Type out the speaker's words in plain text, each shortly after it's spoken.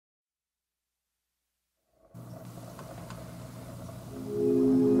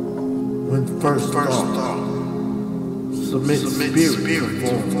when first thought, submit spirit to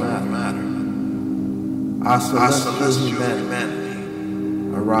form matter. Our celestial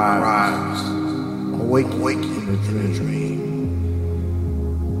humanity arrives, awakening the dream,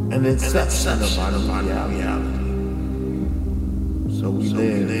 an inception of our reality. So we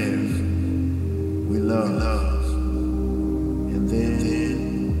live, we love, and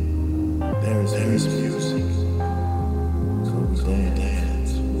then there is music. So we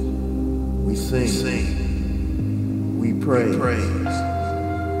dance, we sing, we praise,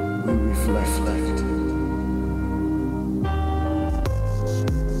 we reflect.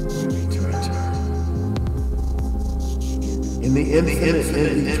 In the infinite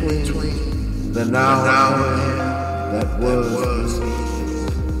in between, the now that was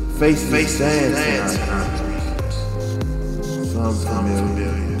faces dance in our dreams. Some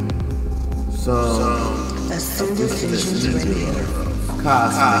familiar, some distant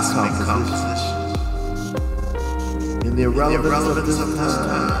cosmic composition. In the irrelevance of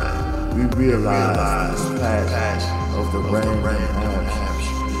time, we realize the passion of the random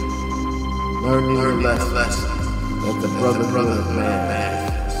action, learning the lesson that the brotherhood of man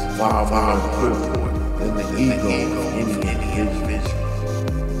is far more important than the ego of any individual.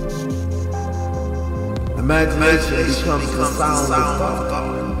 Imagination becomes the sound of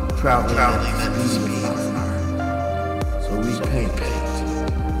thought, traveling at the speed of light. So we paint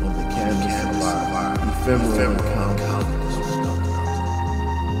on the canvas of our ephemeral encounters.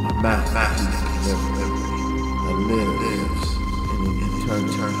 A masterpiece that lives in an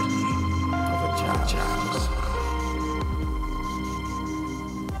eternity of a child's.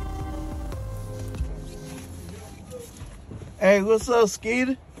 Hey, what's up,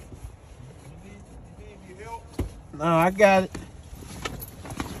 Skeeter? You need help? No, I got it.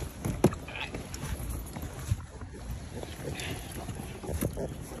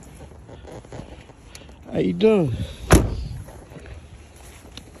 How you doing? I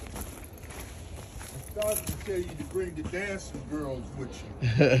started to tell you to bring the dancing girls with you.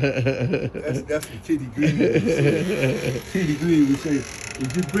 That's what Titty Green would say. Titty Green would say,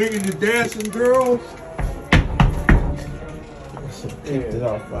 "Is you bringing the dancing girls?" Kicked it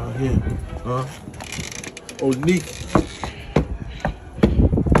off out here. Huh? Oh, Nick.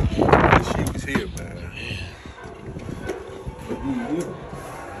 She was here, man.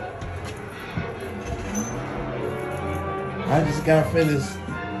 I just got finished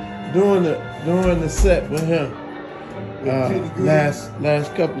doing the set with him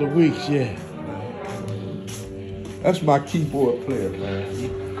last couple of weeks. Yeah. That's my keyboard player, man.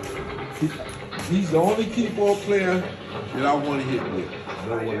 He's the only keyboard player that I want to hit with.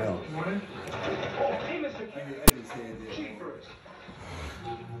 No one else. Hey, Mr. Chiefers.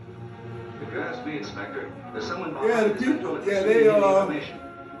 If you ask me, Inspector, there's someone behind Yeah, the people. Yeah, they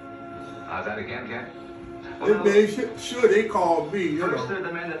How's that again, Ken? They made sure they called me. You First, know. they're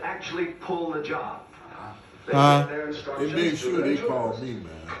the men that actually pull the job. They Huh? get their They instructions. made sure they called me, man.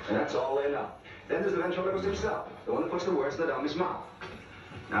 And that's all they know. Then there's the ventriloquist himself, the one that puts the words in the dummy's mouth.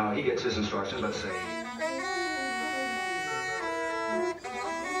 Now, he gets his instructions, let's say.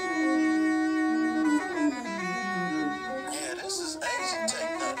 Yeah, this is ancient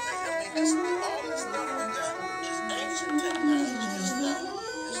technology. I mean, this all this stuff we got is ancient technology. It's not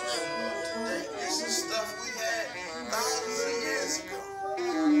today. This is stuff we had thousands of years ago.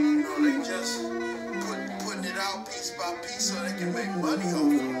 You know, they just putting it out piece by piece so they can make money off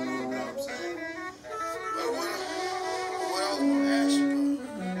of it. You know what I'm saying? But what else gonna ask you?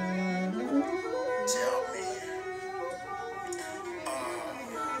 Tell me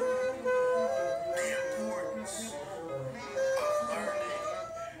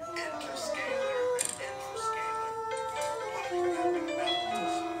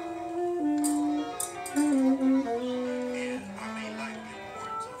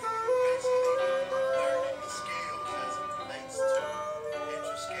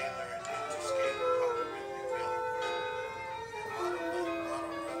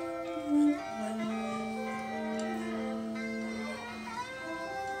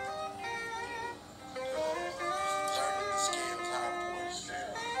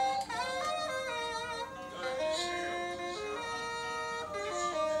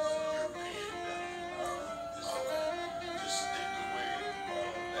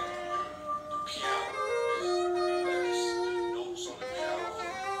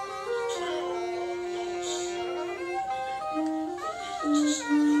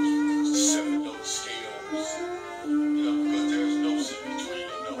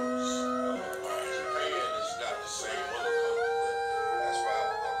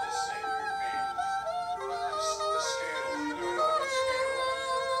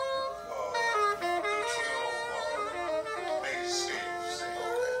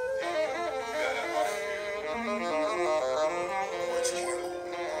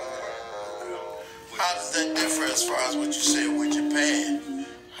how does that differ as far as what you said with Japan?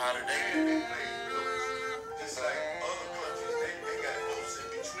 How do they play notes? Just like other countries, they got notes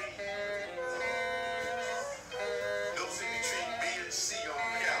in between. Notes in between B and C on the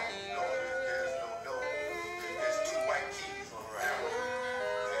piano. No, there's no note. There's two white keys on the piano.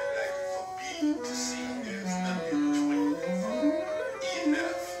 And like from B to C, there's nothing in between. E and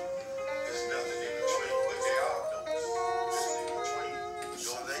F, there's nothing in between, but they are notes just in between.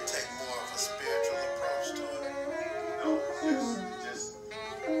 So they take more of a spiritual approach to it. No, it's just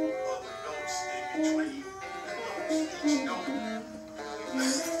other notes in between the notes, each note.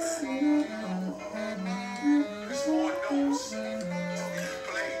 There's more notes you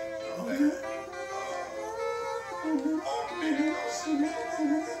play, like augmented notes,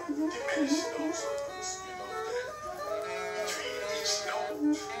 diminished notes, that between each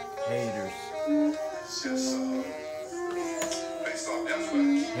note. Haters. It's just based on that's what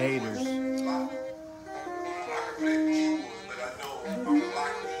Haters. I can play the keyboards, but I know I'm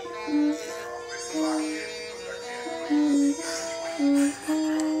locked in. I'm really locked in because I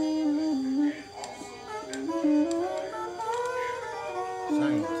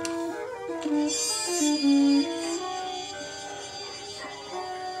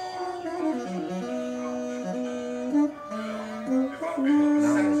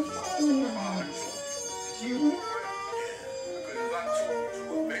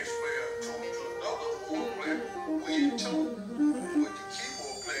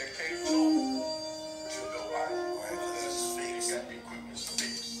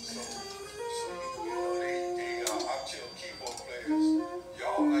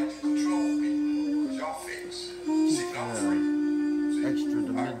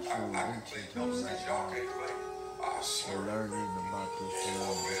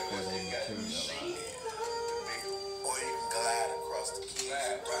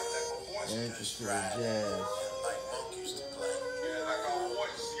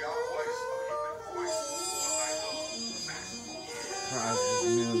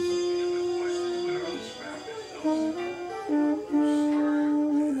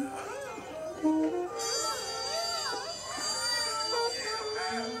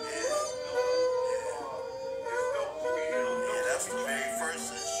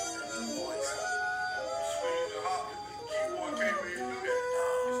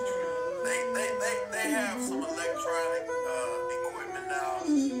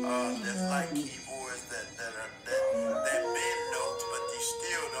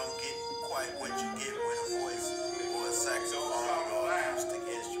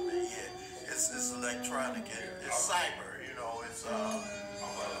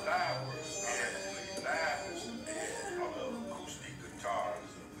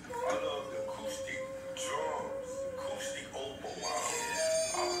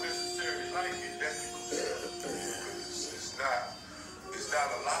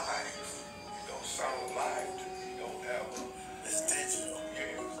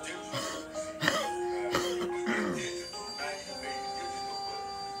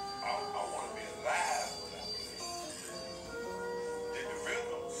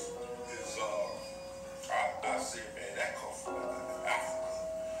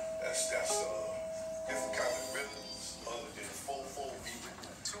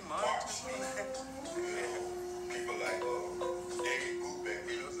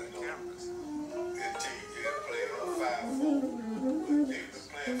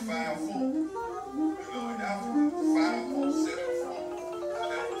and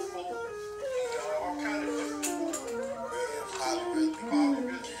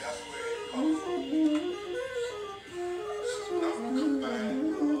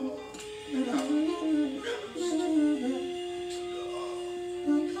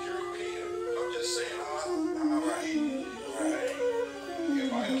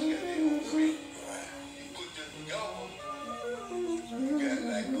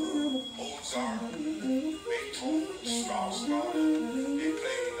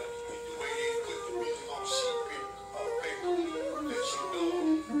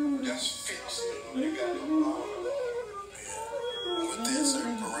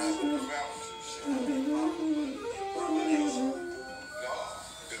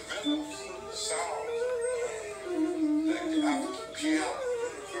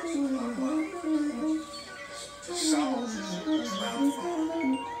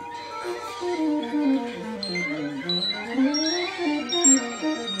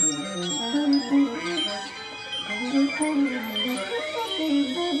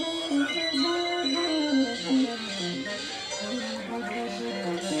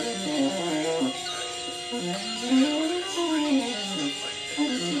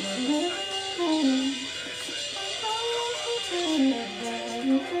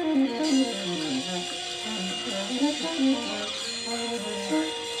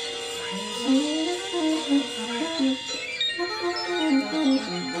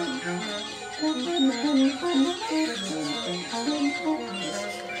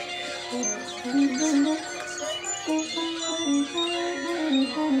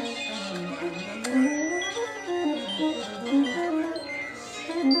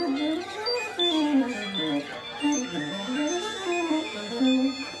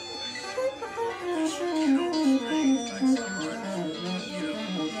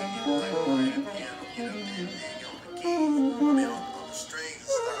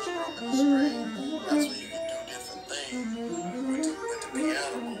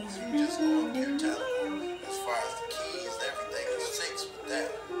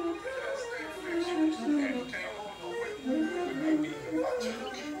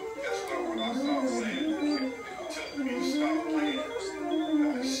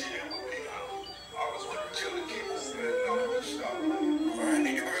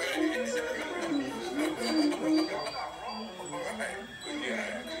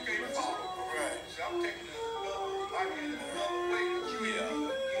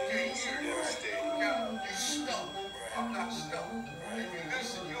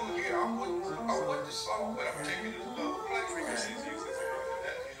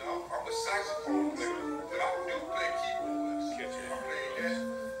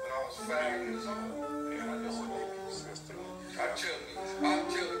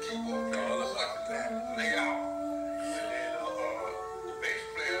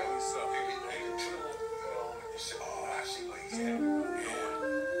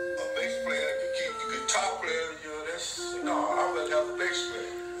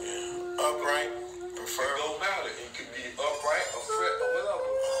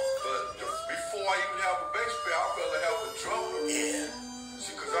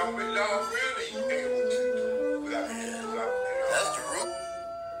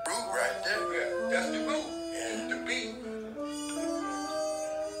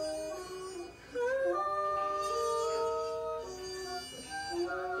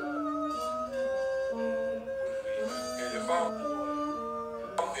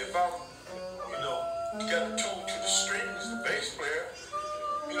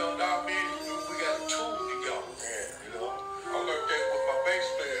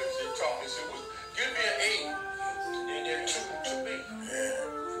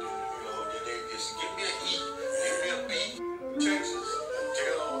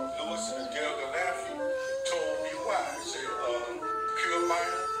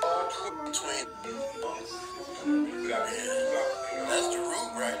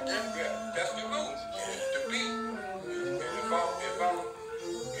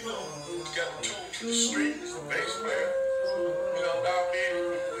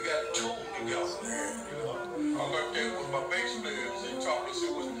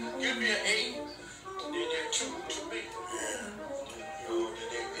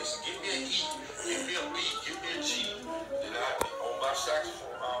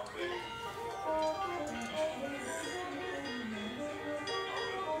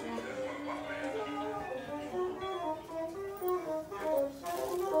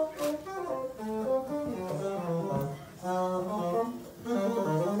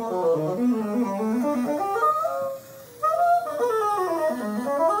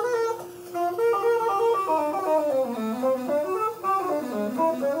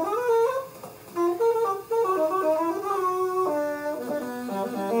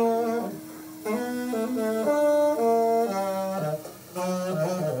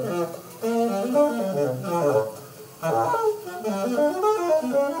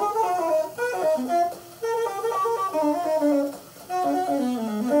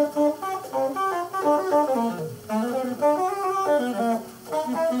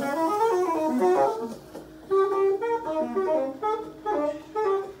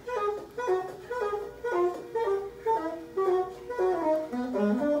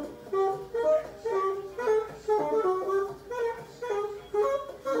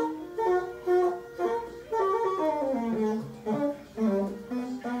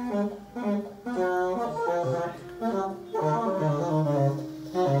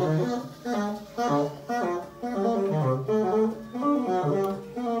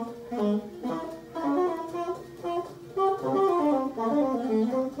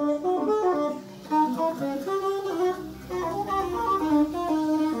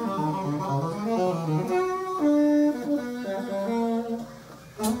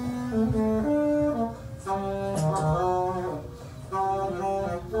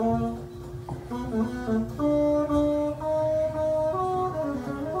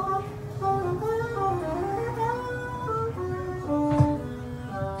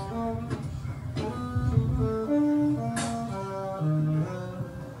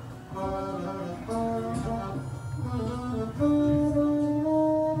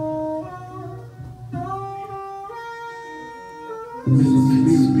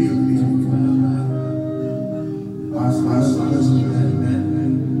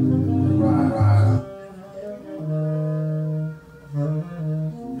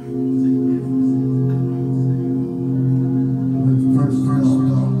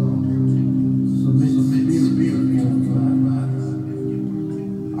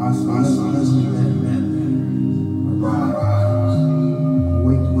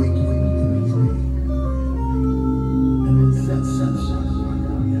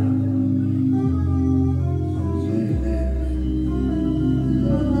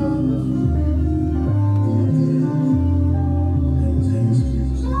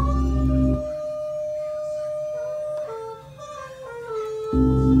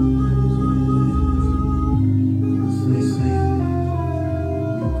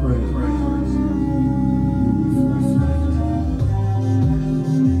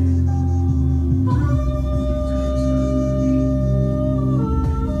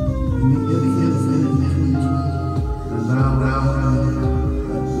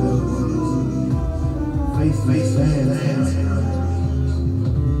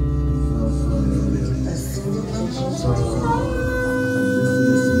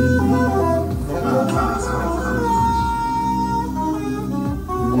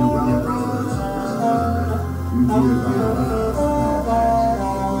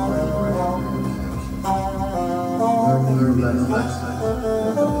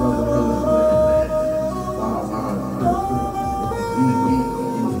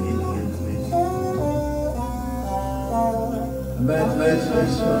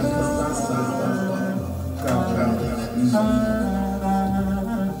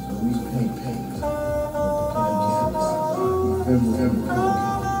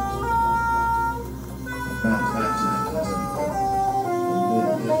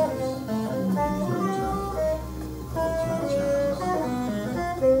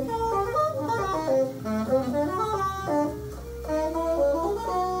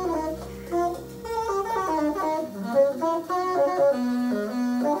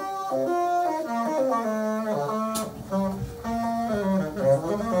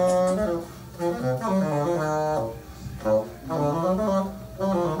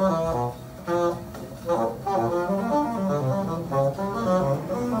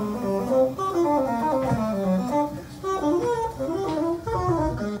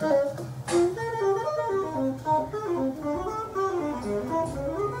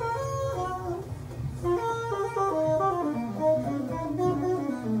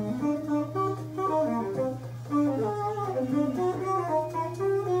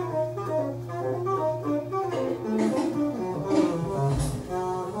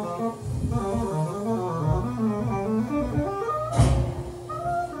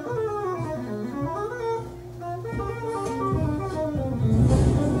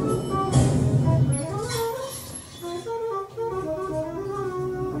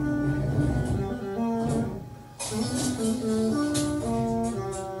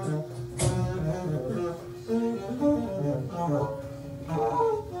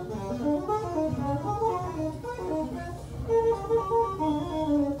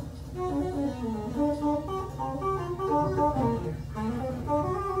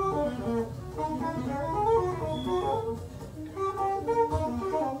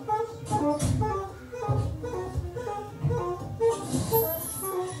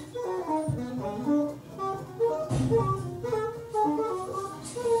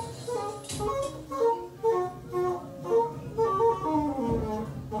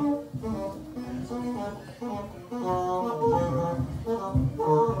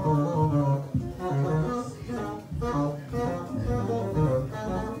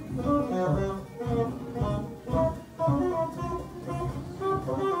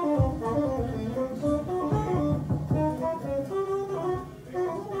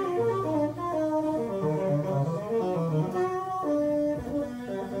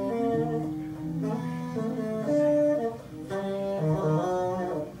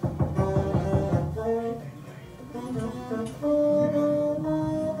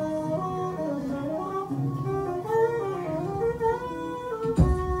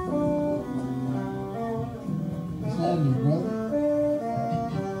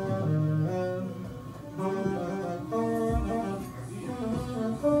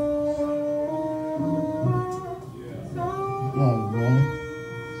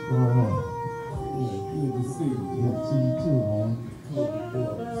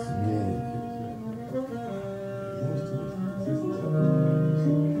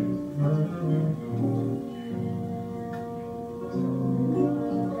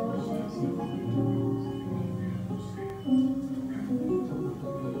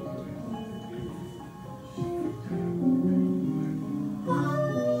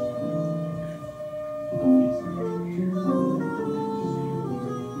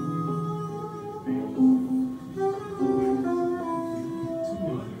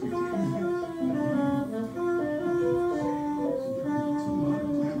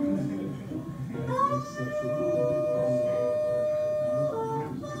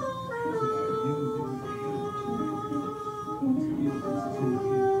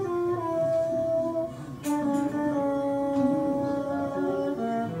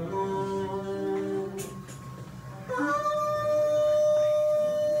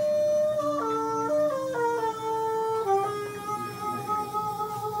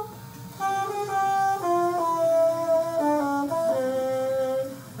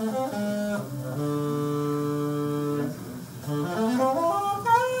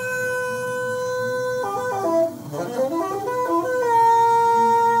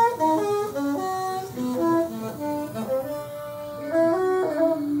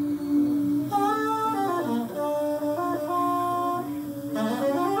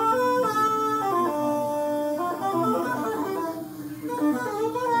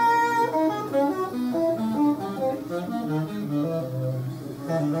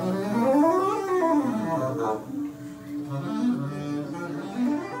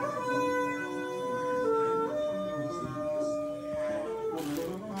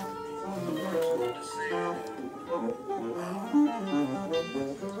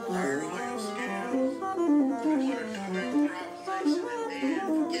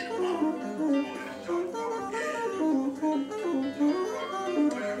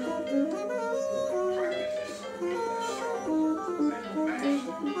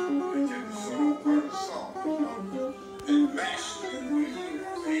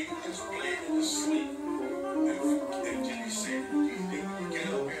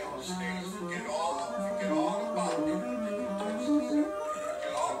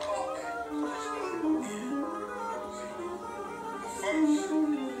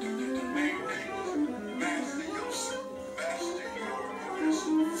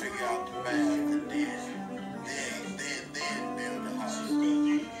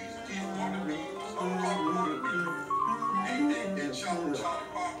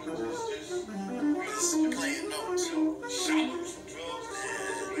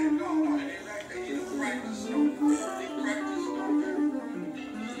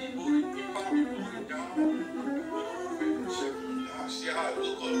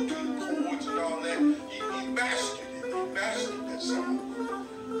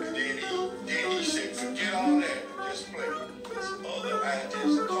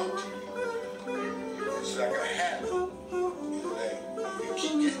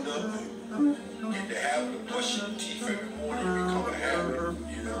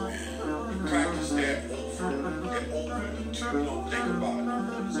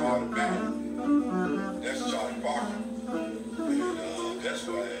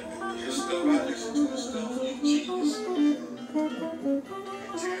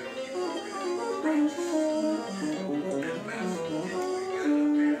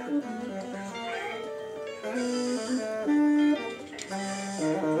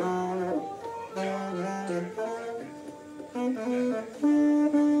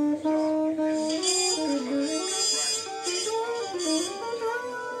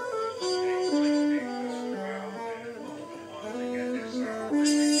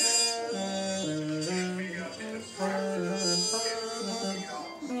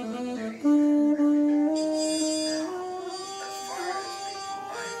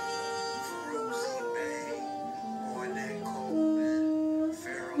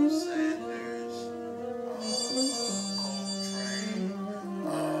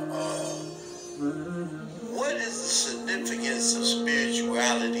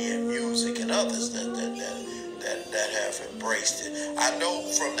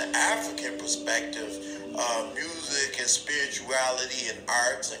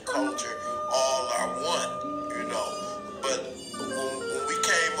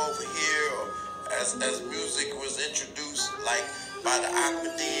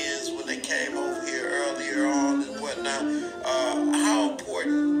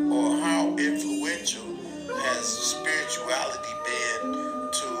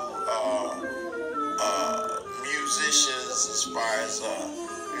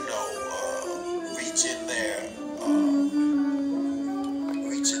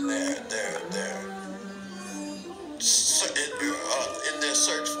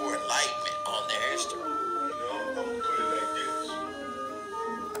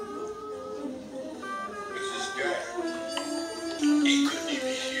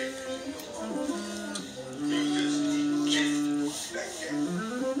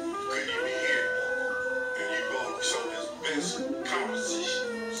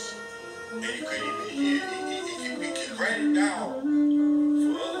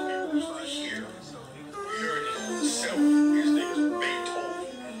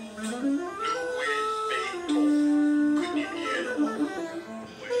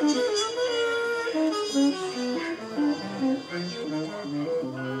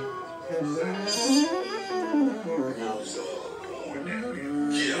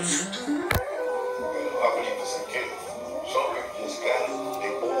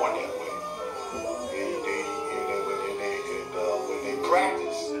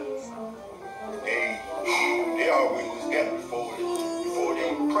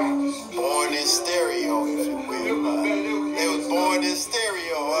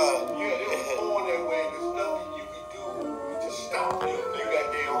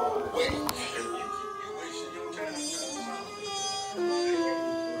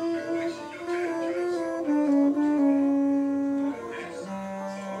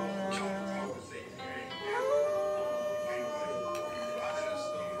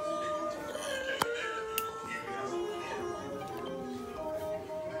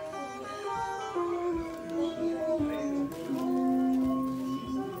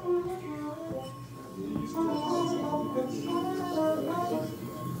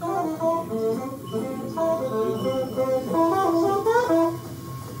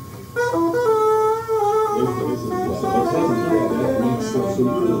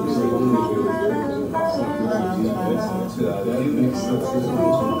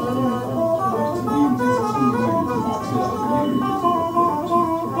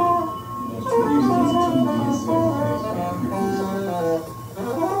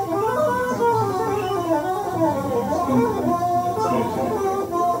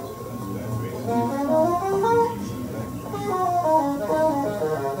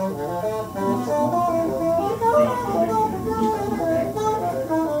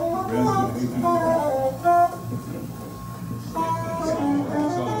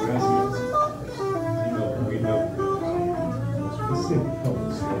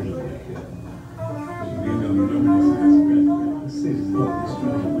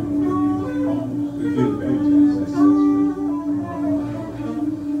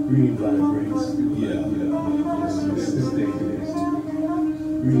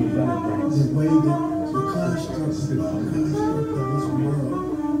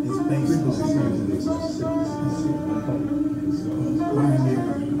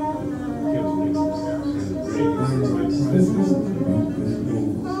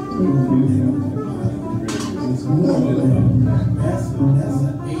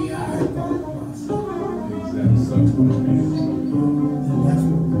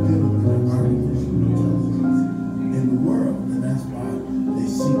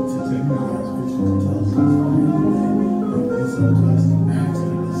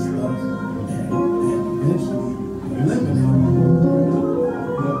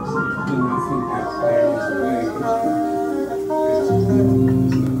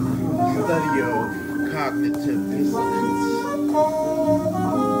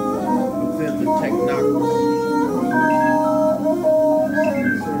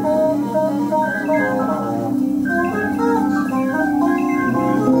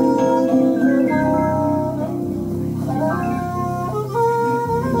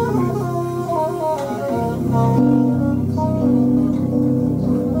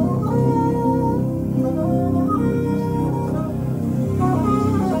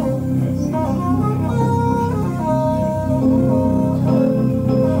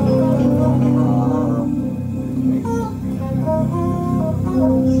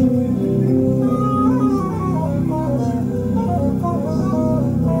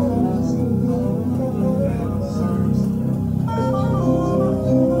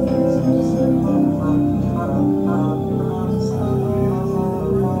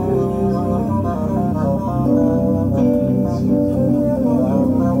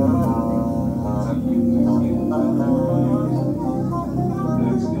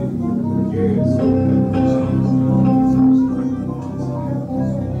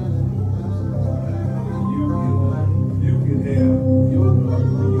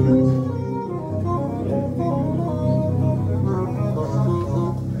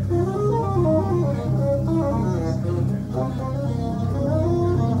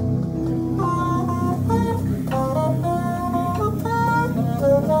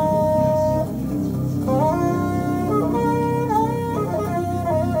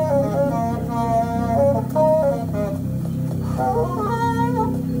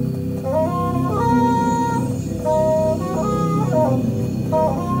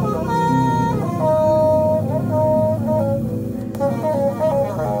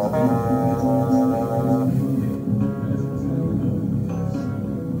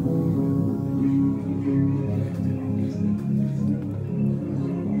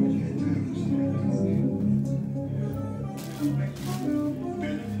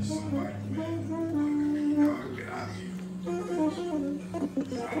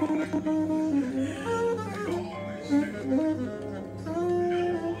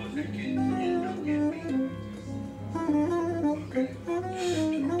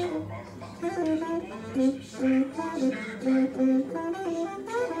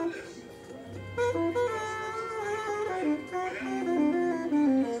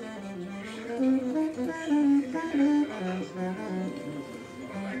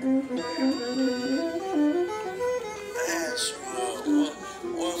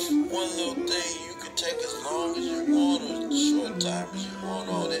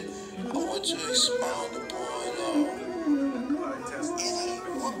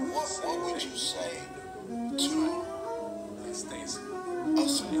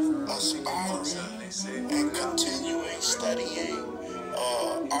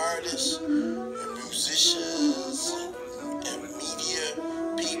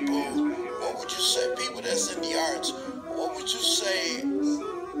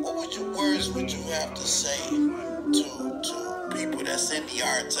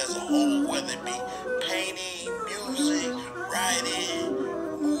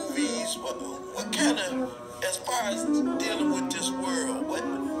movies, what kind of, as far as dealing with this world, what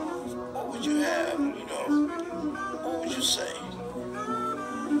would you have, you know, what would you say?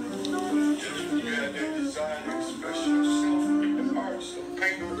 You had that desire to express yourself in the arts of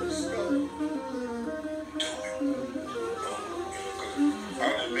paint on the stuff. Do it. You know, because I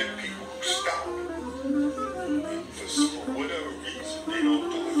done met people who stop. For whatever reason, they don't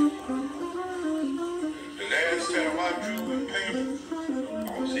do it. The last time I drew and painted,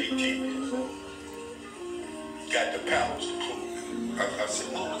 I was 18 years old. Got the powers to prove it. I said,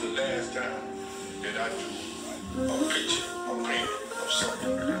 when was the last time that I drew a picture, a painting of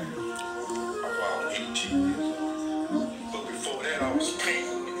something? I was about 18 years old. But before that, I was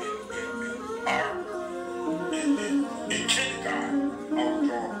painting in art. In kindergarten, I was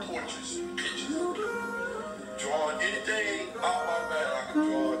drawing portraits and pictures of people. Drawing anything out my mind, I can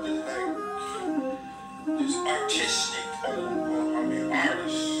draw this artistic,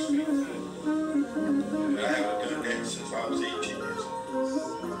 artist. And I haven't done that since I was 18 years old.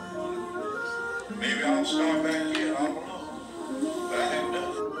 Maybe I'll start back here, I don't know. But I haven't done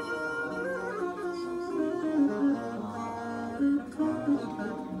it.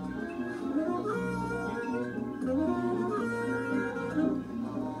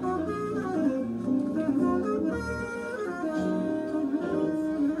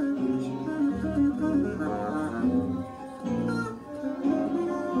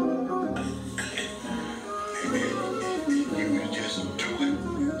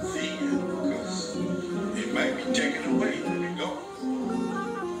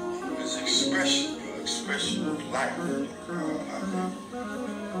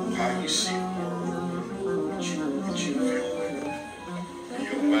 How you see what you feel in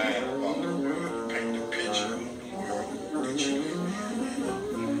your mind about the world. Paint the picture of the world that you live in.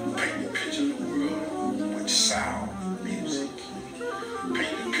 Paint the picture of the world with sound, music.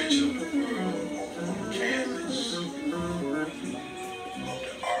 Paint the picture of the world on the canvas of the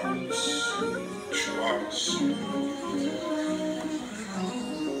artists, true artists.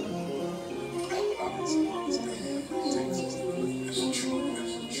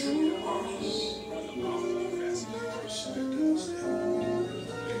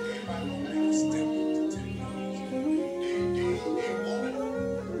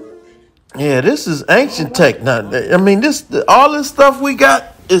 Yeah, this is ancient technology. I mean, all this stuff we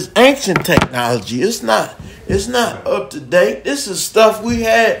got is ancient technology. It's not up to date. This is stuff we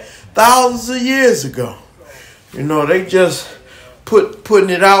had thousands of years ago. You know, they just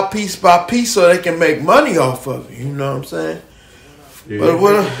putting it out piece by piece so they can make money off of it. You know what I'm saying? Yeah, but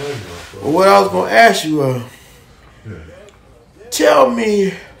what I was going to ask you, tell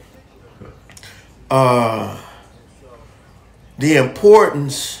me the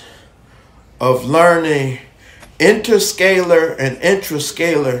importance of learning interscalar and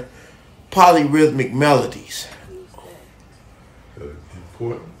intrascalar polyrhythmic melodies. The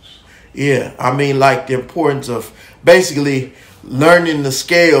importance? Yeah, I mean like the importance of basically learning the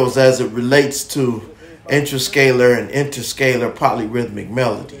scales as it relates to intrascalar and interscalar polyrhythmic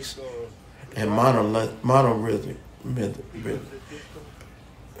melodies and monorhythmic.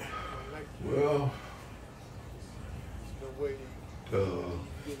 Well,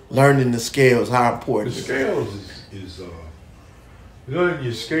 learning the scales, how important? The scales is learning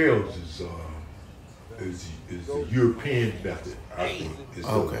your scales is the European method. I think.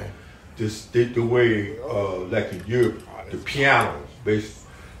 It's the way like in Europe, the piano, based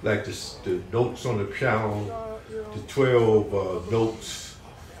like the notes on the piano, the 12 notes,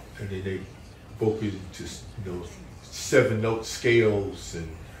 and then they broke it into 7-note scales, and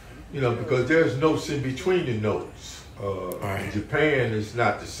because there's notes in between the notes. In Japan is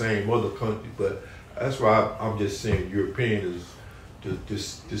not the same other country, but that's why I'm just saying European is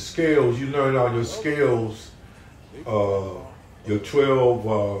the scales. You learn all your scales, your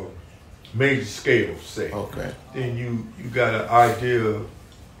 12 major scales, say. Okay. Then you got an idea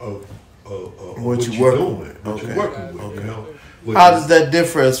of what you're working with. What you're working with. Okay. How does that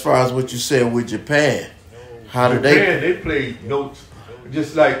differ as far as what you said with Japan? Japan, they play notes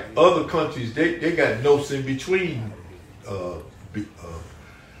just like other countries. They got notes in between.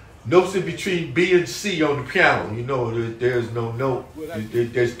 Notes in between B and C on the piano. There's no note.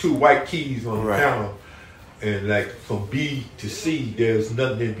 There's 2 white keys on the piano, and like from B to C, there's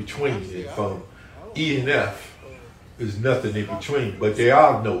nothing in between. And from E and F, there's nothing in between. But there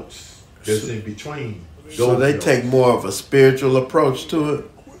are notes that's in between. So they take more of a spiritual approach to it.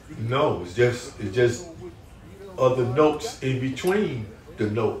 No, it's just other notes in between the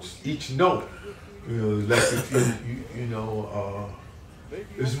notes. Each note. Like if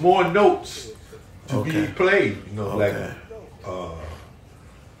there's more notes to be played.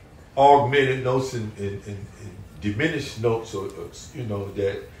 augmented notes and diminished notes, or you know,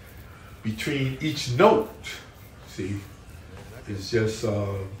 that between each note, see, it's just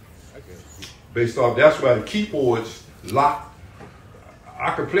based off. That's why the keyboards lock.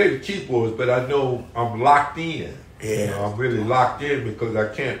 I can play the keyboards, but I know I'm locked in. Yeah. You know, I'm really locked in because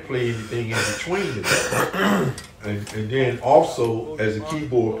I can't play anything in between them. And then also, as a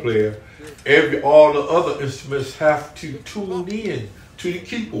keyboard player, all the other instruments have to tune in to the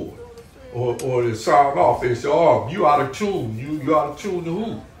keyboard, or they sound off. They say, "Oh, you out of tune. You out of tune to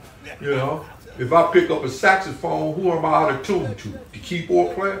who?" You know, if I pick up a saxophone, who am I out of tune to? The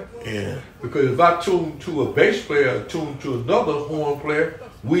keyboard player. Yeah. Because if I tune to a bass player, tune to another horn player,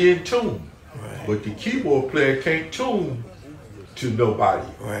 we in tune. Right. But the keyboard player can't tune to nobody,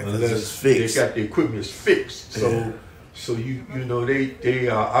 right, unless it's fixed. they got the equipment fixed. So, Yeah. so you know they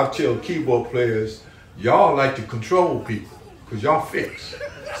I tell keyboard players, y'all like to control people because y'all fixed.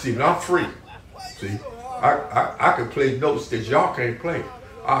 See, but I'm free. See, I can play notes that y'all can't play.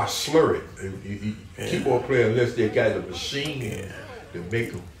 I slur it. Keyboard player, unless they got a machine to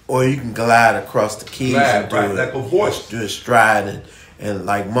make them. Or you can glide across the keys and do right, it, like a voice. do a stride and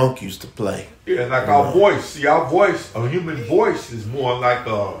like Monk used to play. Yeah, like our voice. See, our voice, a human voice is more like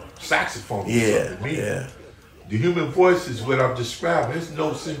a saxophone. Yeah, to me. yeah. The human voice is what I'm describing. There's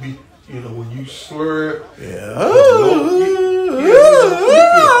no symbol, you know, when you slur it. Yeah.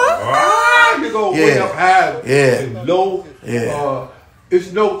 You go way up high and low. Yeah.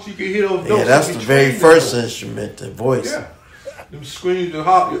 It's notes, you can hear those notes. Yeah, that's the very first instrument, the voice. Yeah. Them screens and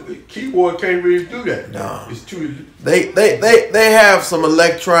hop, the keyboard can't really do that. No. It's too. They have some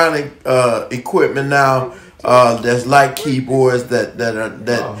electronic equipment now that's like keyboards that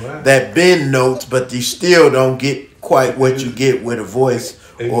bend notes, but you still don't get quite what you get with a voice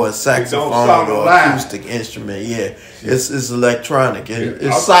or a saxophone or acoustic instrument. Yeah, it's electronic.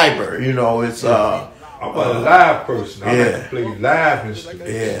 It's cyber. You know, it's I'm a live person. I like to play live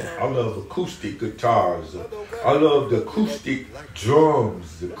instruments. Yeah. I love acoustic guitars. I love the acoustic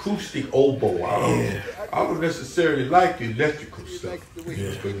drums, the acoustic oboe. I don't necessarily like the electrical stuff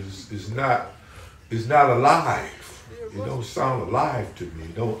because it's not alive. It don't sound alive to me.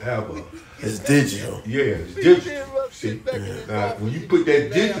 It don't have a. It's digital. Yeah, it's digital. See, now when you put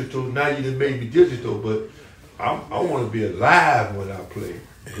that digital, now you done made me digital, but I want to be alive when I play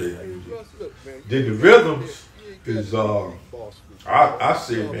music. Then the rhythms is I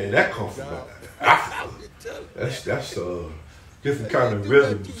say, man, that comes from Africa. That's different kind of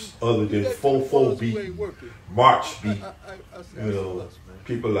rhythms other than 4/4 beat, march beat. You know,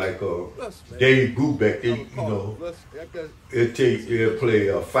 people like Dave Brubeck, they'll play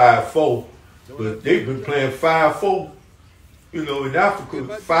 5/4, but they've been playing 5/4. You know, in Africa,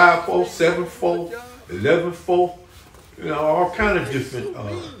 5/4, 7/4, 11/4. You know, all kind of different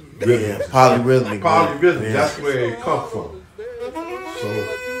rhythms. Polyrhythmic. Polyrhythmic. Yeah. That's where it comes from. So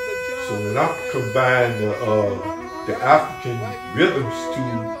when I combine the African rhythms to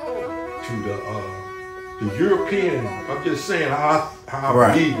the European, I'm just saying how I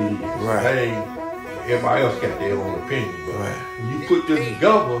believe it is. Right. Everybody else got their own opinion. But when you put them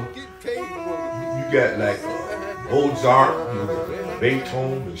together, you got like Mozart,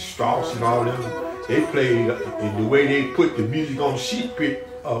 Beethoven, and Strauss, and all them. They played in the way they put the music on sheet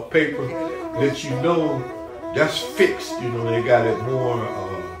paper, let you know that's fixed. You know, they got it more.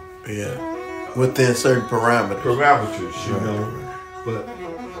 Within certain parameters. You know, but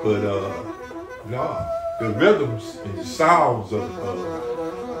no, the rhythms and the sounds of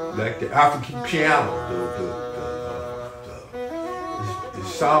like the African piano, the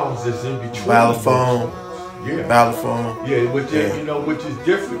sounds that's in between. Balafon. Yeah. Balafon. Yeah, which is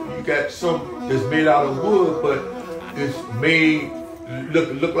different. You got some that's made out of wood, but it's made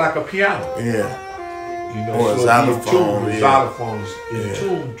look like a piano. Yeah. You know, or so xylophone. Xylophones in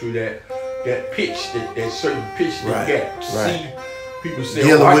tune to that pitch, that certain pitch they got. See, people say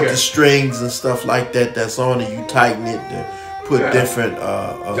dealing with the strings and stuff like that that's on it, you tighten it to put different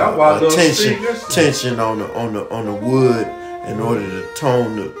tension on the wood in order to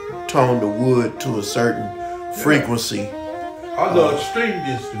tone the wood to a certain frequency. I love stringed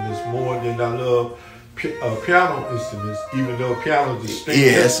instruments more than I love piano instruments, even though piano is a string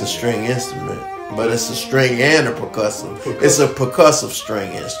instrument. It's a string instrument, but it's a string and a percussive. It's a percussive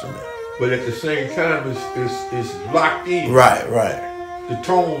string instrument. But at the same time, it's locked in. Right. The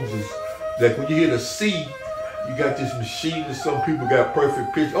tones is like when you hear the C, you got this machine that some people got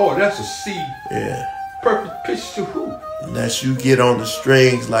perfect pitch. Oh, that's a C. Yeah. Perfect pitch to who? Unless you get on the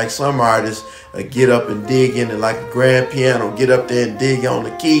strings, like some artists get up and dig in it, like a grand piano, get up there and dig on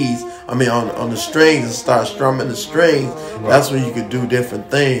the keys. I mean, on the strings and start strumming the strings. Right. That's when you could do different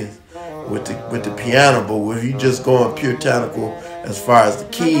things. with the piano, but if you just going puritanical as far as the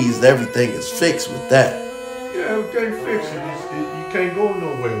keys, everything is fixed with that. Yeah, everything fixed. You can't go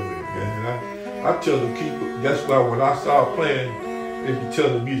nowhere with it, man. I tell them that's why when I start playing, they be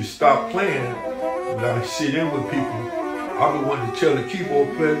telling me to stop playing. When I sit in with people, I be wanting to tell the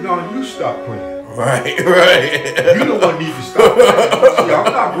keyboard player, no, you stop playing. Right. You the one need to stop playing. See,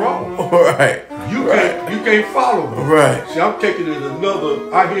 I'm not wrong. Right. You can't follow me. Right. See, I'm taking it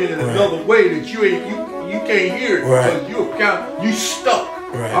I hear it in another way that you can't hear it. Right. Because you stuck.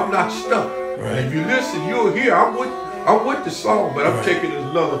 Right. I'm not stuck. Right. And if you listen, you'll hear I'm with the song, but I'm taking it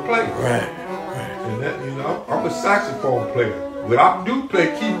another place. Right. And that, I'm a saxophone player, but I do play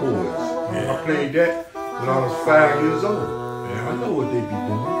keyboards. Yeah. I played that when I was 5 years old. Man, I know what they be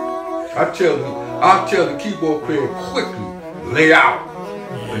doing. I tell the keyboard player quickly, lay out.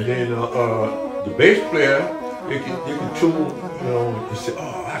 And then the bass player, they can tune, and say,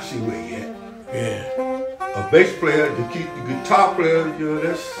 oh, I see where you at. Yeah. A bass player, the guitar player, I'd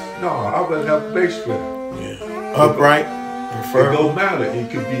rather have a bass player. Yeah. Upright. It don't matter.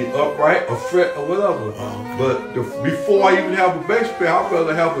 It could be upright, a fret, or whatever. But before I even have a bass player, I'd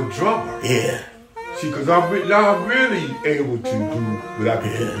rather have a drummer. Yeah. See, because I'm really able to do what I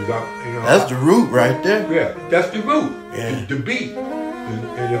can do. That's the root right there. Yeah, that's the root. Yeah. The beat.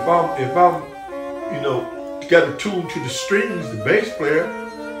 And if I'm got to tune to the strings, the bass player,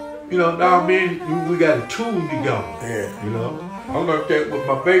 now we got to tune together. Yeah. I learned that with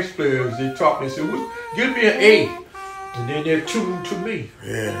my bass players. They taught me, they said, give me an A. And then they're tuned to me.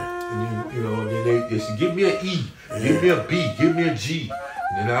 Yeah. And then, they said, give me an E, give me a B, give me a G.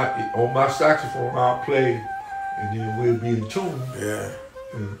 And then on my saxophone, I'll play, and then we'll be in tune. Yeah.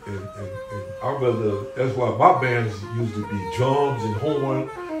 And that's why my bands used to be drums and horn.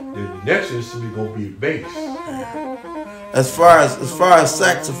 Then the next instrument gonna be bass. Yeah. As far as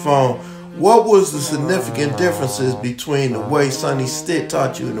saxophone, what was the significant differences between the way Sonny Stitt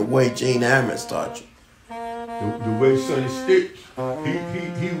taught you and the way Gene Ammons taught you? The way Sonny Stitt,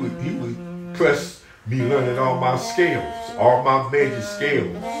 he would press me learning all my scales, all my major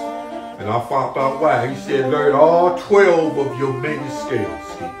scales. And I found out why. He said, learn all 12 of your major scales.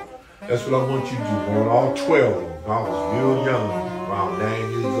 That's what I want you to do, learn all 12. I was real young, around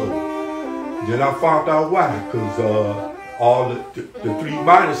 9 years old. Then I found out why, because all the 3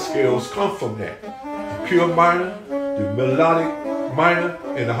 minor scales come from that. The pure minor, the melodic minor,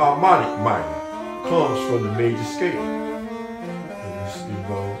 and the harmonic minor comes from the major scale.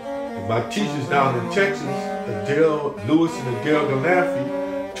 And my teachers down in Texas, Adele Lewis and Adele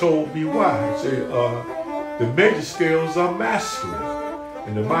Galafi, told me why. They said the major scales are masculine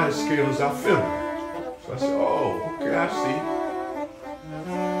and the minor scales are feminine. So I said, oh, okay, I see.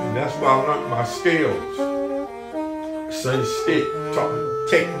 And that's why I learned my scales. Sonny Stitt taught me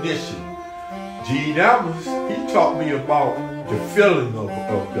technician. Gene Ammons, he taught me about the feeling of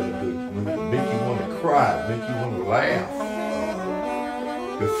when it make you want to cry, make you want to laugh.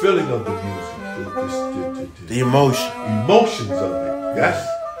 The feeling of the music, the emotion. Emotions of it. That's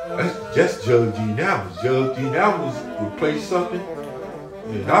just Judge Gene Ammons. Judge Gene Ammons would play something,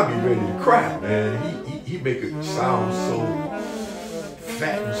 and I'd be ready to cry, man. He make it sound so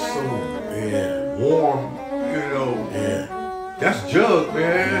fat and so warm, Yeah. That's Judge,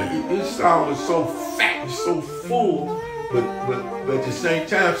 man. It sounded so fat and so full, but at the same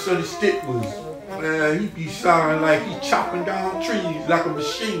time, Sonny Stitt was, man, he be sounding like he chopping down trees like a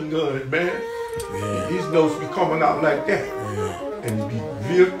machine gun, man. Yeah. His notes be coming out like that. Yeah. And it be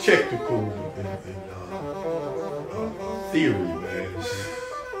real technical and theory, man.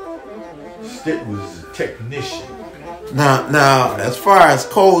 Stitt was a technician. Now, as far as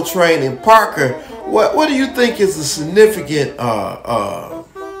Coltrane and Parker, what do you think is the significant, I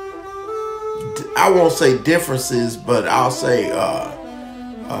won't say differences, but I'll say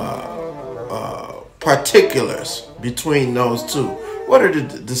particulars between those two? What are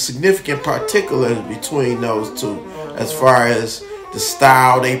the significant particulars between those two as far as the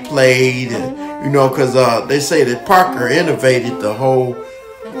style they played, and because they say that Parker innovated the whole,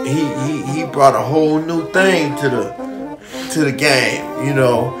 he brought a whole new thing to the game,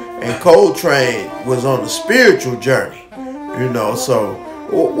 and Coltrane was on a spiritual journey, so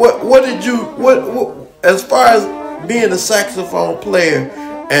what did you as far as being a saxophone player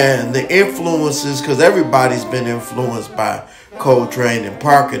and the influences, because everybody's been influenced by Coltrane and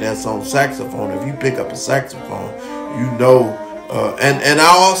Parker that's on saxophone. If you pick up a saxophone, and I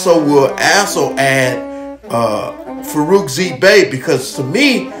also will add Farouk Z. Bey, because to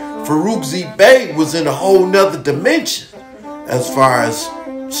me, Farouk Z. Bey was in a whole nother dimension as far as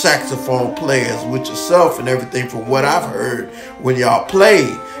saxophone players with yourself and everything from what I've heard when y'all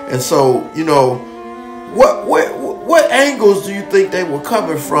played. And so, you know, what angles do you think they were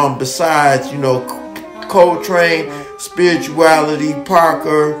coming from besides, you know, Coltrane, spirituality,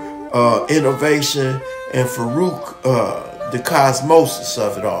 Parker, innovation, and Farouk, the cosmosis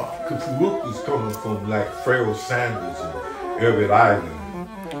of it all? Farouk was coming from like Pharoah Sanders and Everett Island,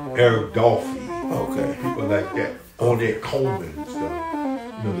 Eric Dolphy, people like that, on that Coleman and stuff.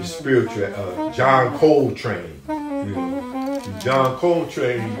 You know, the spiritual, John Coltrane, you know. John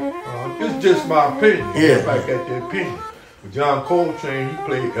Coltrane, it's just my opinion. Everybody got their opinion. But John Coltrane, he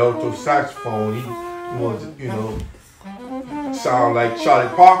played alto saxophone. He was, you know, sound like Charlie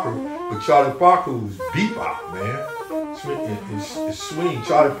Parker, but Charlie Parker was bebop, man. It's swing.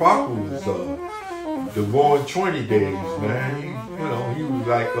 Charlie Parker was the Roaring 20 days, man. He was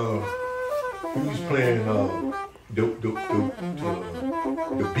like he was playing the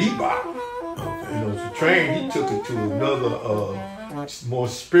bebop. You know, the train, he took it to another more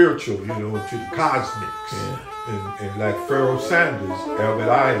spiritual, you know, to the cosmics, and like Pharoah Sanders, Albert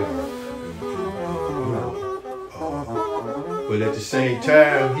Island, you know. But at the same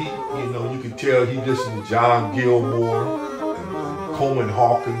time, he, you know, you could tell he listened to John Gilmore and Coleman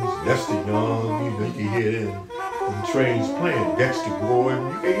Hawkins, Lester Young. You know, you can hear it in the trains playing. Dexter Gordon,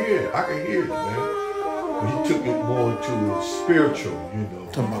 you can hear it. I can hear it, man. But he took it more to a spiritual, you know.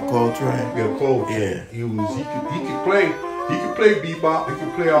 Talking about Coltrane? Yeah, Coltrane. Yeah. He could play bebop, he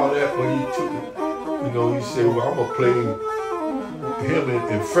could play all that, but he took it, you know, he said, well, I'm gonna play him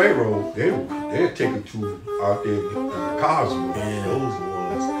and Pharaoh. They'll take it to out there in the Cosmos, those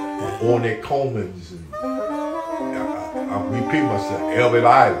ones, on their Comans, and I repeat myself, Elbert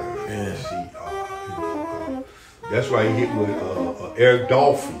Island. See, you know, that's why he hit with Eric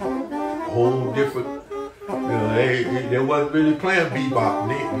Dolphy, a whole different. You know, they wasn't really playing bebop.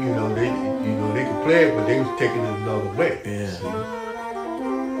 They could play it, but they was taking it another way. See?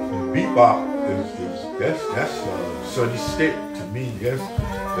 And bebop that's Sonny Stick to me. That's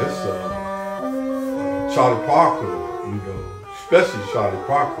Charlie Parker. You know, especially Charlie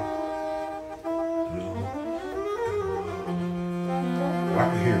Parker. You know, and, I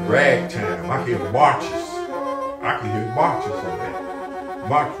can hear ragtime. I can hear marches. I can hear marches in that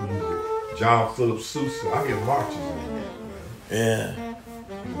march music. John Philip Sousa, I get marches in that,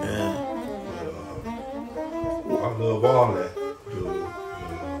 man. I love all that.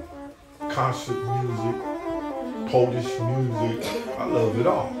 The concert music, Polish music, I love it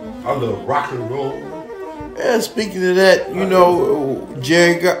all. I love rock and roll. Yeah, speaking of that, you know,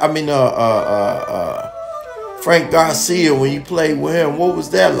 Frank Garcia, when you played with him, what was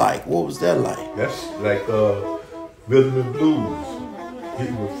that like? That's like rhythm and blues.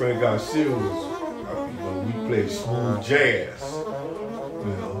 With Frank Garcia was, you know, we played smooth jazz,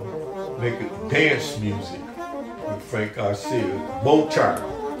 you know, make it dance music with Frank Garcia, Motown,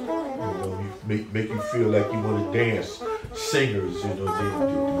 you know, make you feel like you want to dance. Singers, you know,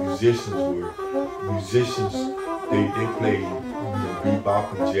 the musicians were musicians. They played, you know, bebop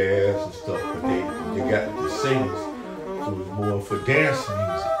and jazz and stuff, but they got the singers, so it was more for dance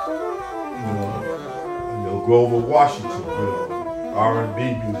music. You know, Grover Washington, you know. R&B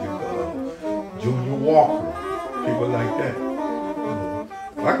music, Junior Walker, people like that. You know,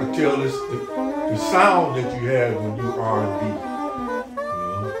 I can tell the sound that you have when you R&B. You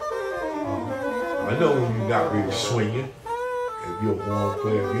know, I know when you're not really swinging. If you're a horn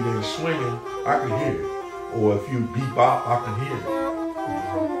player, if you ain't swinging, I can hear it. Or if you bebop, I can hear it. You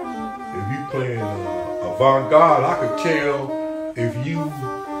know, if you playing avant-garde, I can tell if you've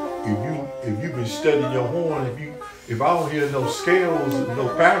been studying your horn. If I don't hear no scales, no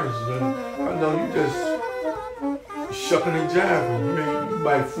patterns, then I know you just shucking and jiving. You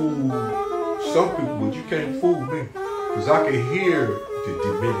might fool some people, but you can't fool me. Because I can hear the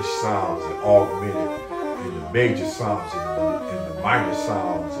diminished sounds and augmented and the major sounds and the minor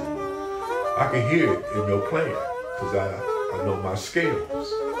sounds. And I can hear it in your playing because I know my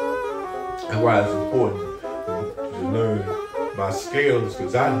scales. And why it's important to learn my scales,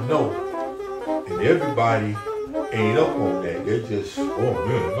 because I know, and everybody ain't up on that. They just, oh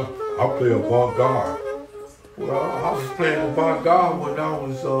man, I play avant-garde. Well, I was playing avant-garde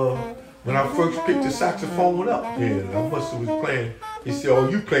when I first picked the saxophone up. Then I must have was playing. They said, "Oh,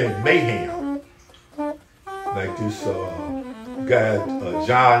 you playing mayhem?" Like this guy,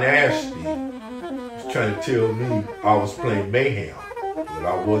 John Ashby, was trying to tell me I was playing mayhem, but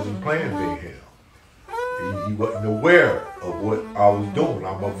I wasn't playing mayhem. He wasn't aware of what I was doing.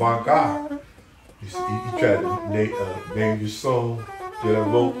 I'm avant-garde. He tried to name this song that I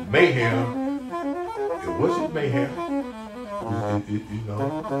wrote Mayhem. It wasn't Mayhem.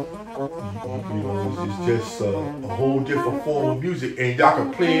 It's just a whole different form of music, and y'all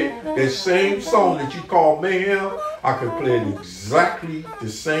can play it. That same song that you call Mayhem, I can play it exactly the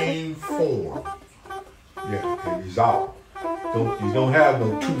same form. Yeah, and it's out. You don't have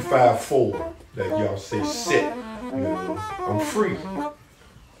no 254 that y'all say set. I'm free.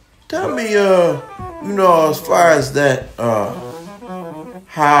 Tell me, as far as that,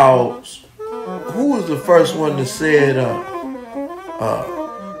 who was the first one that said,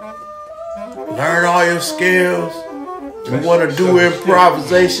 learn all your scales. You want to do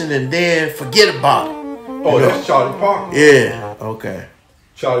improvisation and then forget about it. Oh, that's Charlie Parker. Yeah, okay.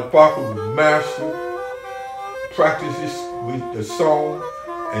 Charlie Parker was master, practices with the song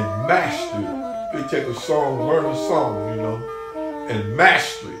and master it. They take a song, learn a song, and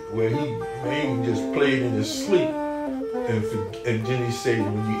master it, where he just played in his sleep. And then he said,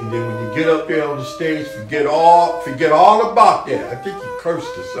 when you get up there on the stage, forget all about that. I think he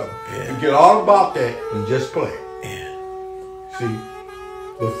cursed or something. Yeah. Forget all about that and just play. Yeah. See,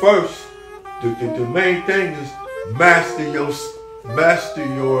 but first, the main thing is master your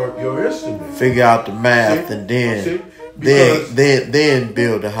instrument. Figure out the math, and then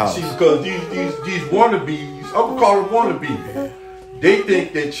build a house. See, because these wannabes, I'm gonna call them wannabes. Yeah. They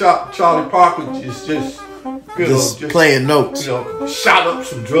think that Charlie Parker is just playing notes. Shot up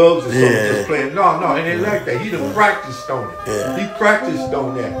some drugs or something, just playing. No, it ain't like that. He done practiced on it. Yeah. He practiced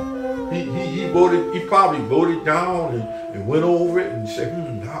on that. He probably wrote it down and went over it and said,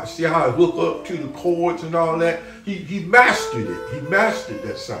 see how I hook up to the chords and all that. He mastered it. He mastered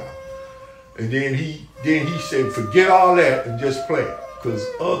that sound. And then he said, forget all that and just play it. Because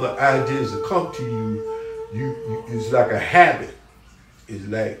other ideas will come to you, it's like a habit. It's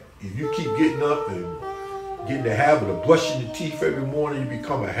like if you keep getting up and getting the habit of brushing your teeth every morning, you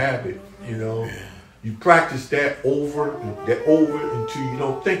become a habit, Yeah. You practice that over until you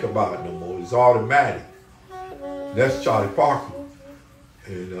don't think about it no more. It's automatic. That's Charlie Parker.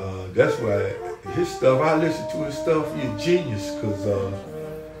 And that's why his stuff, I listen to his stuff, he's a genius, because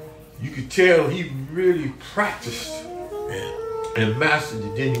you could tell he really practiced and mastered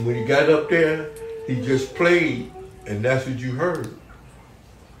it. Then when he got up there, he just played, and that's what you heard.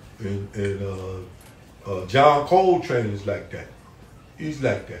 And John Coltrane is like that. He's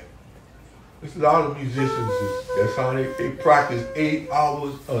like that. There's a lot of musicians, that's how they practice 8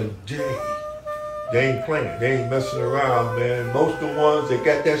 hours a day. They ain't playing. They ain't messing around, man. Most of the ones that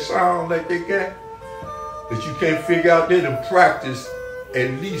got that sound like they got, that you can't figure out, they done practice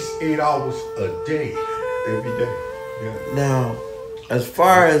at least 8 hours a day, every day. Yeah. Now, as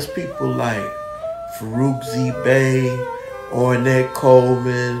far as people like Farouk Z-Bey, Ornette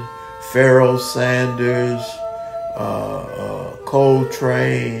Coleman, Pharoah Sanders,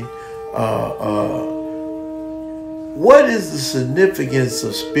 Coltrane, what is the significance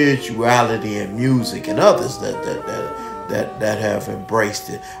of spirituality in music and others that have embraced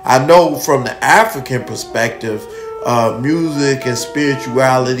it? I know from the African perspective, music and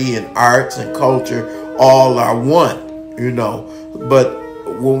spirituality and arts and culture all are one, But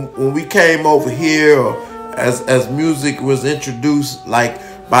when we came over here, or as music was introduced, like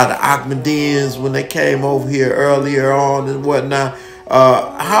by the Ahkneks when they came over here earlier on and whatnot,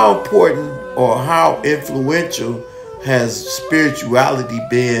 how important or how influential has spirituality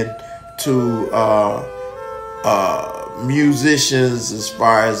been to musicians as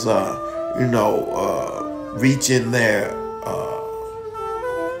far as reaching their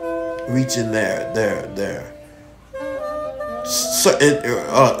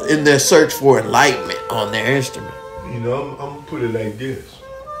in their search for enlightenment on their instrument? I'm gonna put it like this.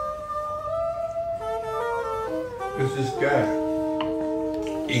 There's this guy.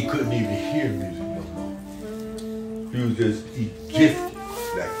 He couldn't even hear music no more. He gifted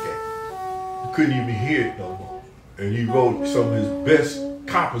like that. He couldn't even hear it no more. And he wrote some of his best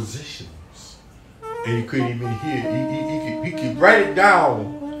compositions. And he couldn't even hear it. He could write it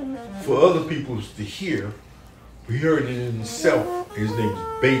down for other people to hear. He heard it in himself. His name is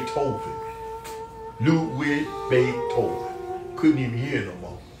Beethoven. Ludwig Beethoven. Couldn't even hear it no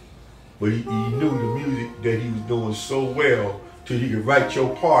more. But he knew the music that he was doing so well till he could write your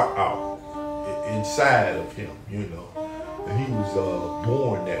part out inside of him, And he was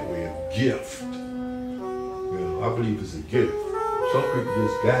born that way, a gift. I believe it's a gift. Some people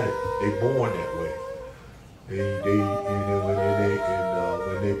just got it. They born that way.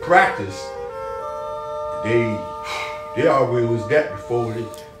 When they practice, they already was that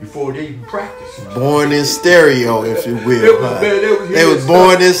before they even practiced. Born in stereo, if you will. They was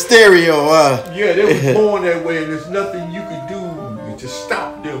born in stereo. Yeah, they was born that way, and there's nothing you could do to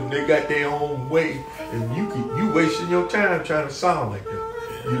stop them. They got their own way, and you you wasting your time trying to sound like them.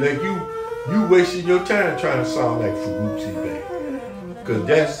 You wasting your time trying to sound like Farouk Bang. Cause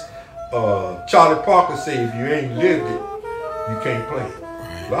that's Charlie Parker say if you ain't lived it, you can't play it.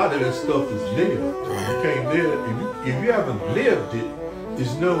 A lot of that stuff is lived. You can't live if you haven't lived it,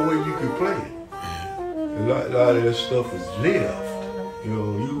 there's no way you can play it. A lot of that stuff is lived. You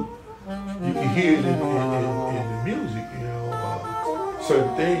know, you can hear it in the music, you know,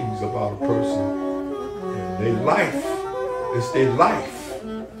 certain things about a person and their life. It's their life.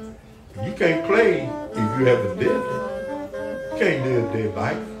 You can't play if you haven't lived it. You can't live their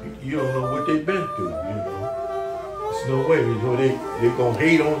life. You don't know what they've been through, you know. There's no way, you know, they're gonna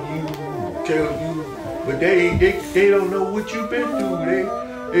hate on you, tell you, but they don't know what you've been through.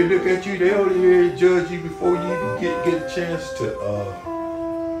 They look at you, they only judge you before you even get a chance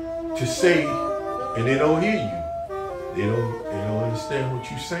to say, and they don't hear you. They don't understand what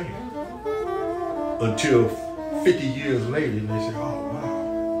you're saying. Until 50 years later, and they say, oh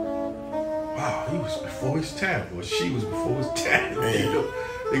wow, he was before his time, or she was before his time.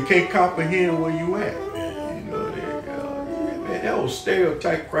 They can't comprehend where you at. You know, man, that old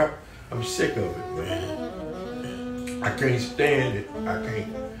stereotype crap, I'm sick of it, man. I can't stand it. I can't.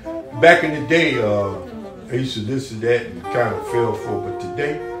 Back in the day, I used to listen to that and kind of fell for it, but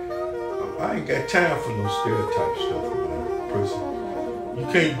today, I ain't got time for no stereotype stuff, man. Person, you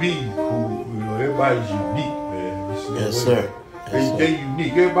can't be who, you know, everybody's unique, man. Yes, sir. They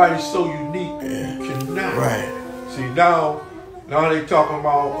unique. Everybody's so unique. You cannot. Right. See, now they talking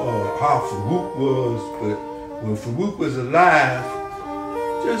about how Farouk was, but when Farouk was alive,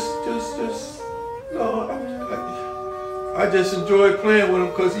 I just enjoyed playing with him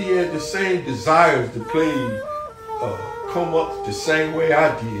because he had the same desires to play, come up the same way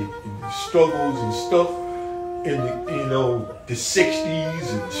I did, in the struggles and stuff in the, you know, the 60s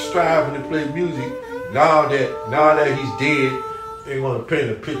and striving to play music. Now that he's dead, they want to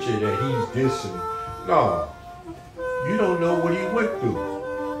paint a picture that he's this and no. You don't know what he went through.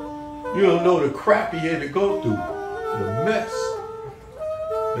 You don't know the crap he had to go through, the mess.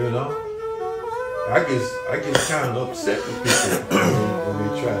 You know. I get kind of upset with people when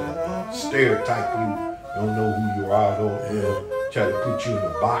they try to stereotype you. Don't know who you are. Don't you know, try to put you in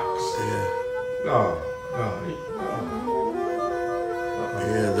a box. No.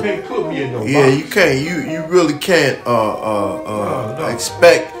 You can't put me in no box. Yeah, you can't. You really can't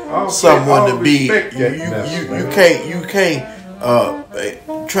expect someone to be. You can't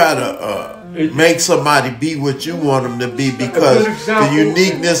try to make somebody be what you want them to be, because the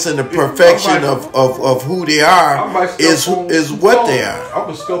uniqueness and the perfection of who they are is what they are. I'm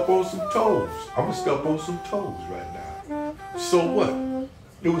gonna step on some toes. Right now. So what?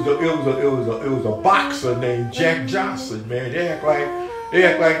 It was a boxer named Jack Johnson, man. They act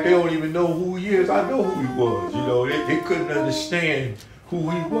like they don't even know who he is. I know who he was. You know, they couldn't understand who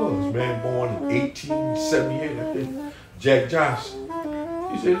he was, man. Born in 1878, I think. Jack Johnson.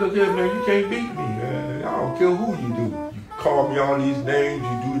 He said, look here, man, you can't beat me, man. I don't care who you do. You call me all these names,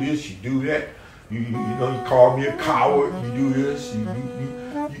 you do this, you do that. You know, you call me a coward, you do this, you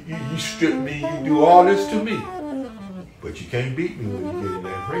strip me, you do all this to me. But you can't beat me when you get in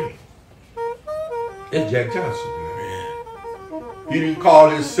that ring. It's Jack Johnson, man. He didn't call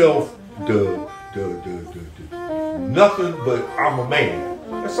himself the nothing but I'm a man.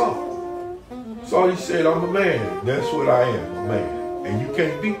 That's all. That's all he said, I'm a man. That's what I am, a man. And you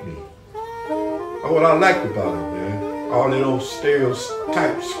can't beat me. That's what I liked about him, man. All of those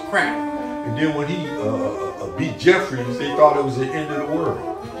stereotypes crap. And then when he beat Jeffries, they thought it was the end of the world.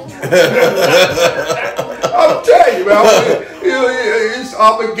 I'm telling you, man. It's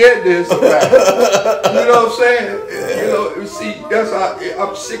Armageddon. You know what I'm saying? You know, see, that's how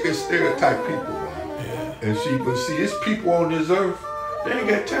I'm sick of stereotype people, man. And see, it's people on this earth. They ain't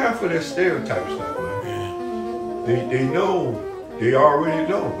got time for that stereotype stuff, man. They know. They already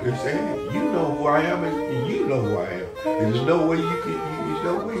know. They say, hey, you know who I am, and you know who I am. There's no way you can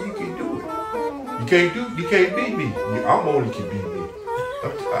do it. You can't beat me. I'm only can beat me.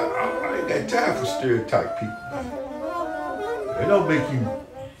 I ain't got time for stereotype people, man. They don't make you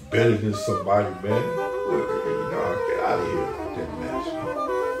better than somebody, man. No, get out of here with that mess.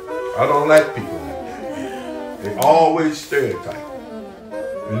 I don't like people like that. They always stereotype.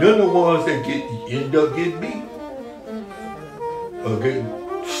 And they're the ones that end up getting beat. Okay,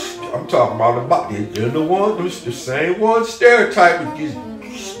 I'm talking about the body. They're the ones, the same one stereotype that gets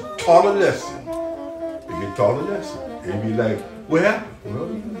taught a lesson. They get taught a lesson. They be like, what happened? Well,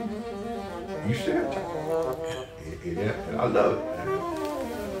 you stereotype. And I love it, man.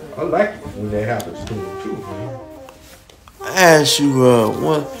 I like it when that happens to them too, man. I ask you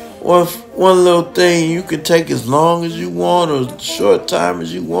one little thing. You can take as long as you want or short time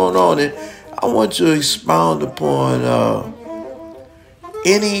as you want on it. I want you to expound upon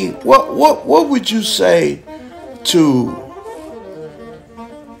what would you say to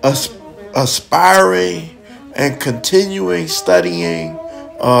aspiring and continuing studying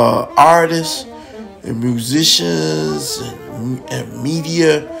artists and musicians and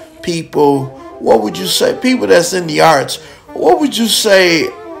media people? What would you say, people that's in the arts? What would you say?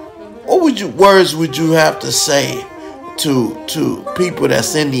 Words would you have to say to people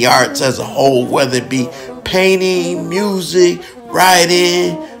that's in the arts as a whole, whether it be painting, music,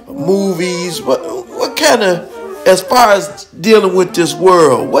 writing, movies? What kind of, as far as dealing with this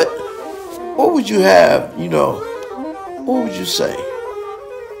world, what would you have? What would you say?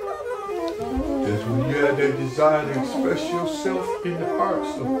 That's when you have that desire to express yourself in the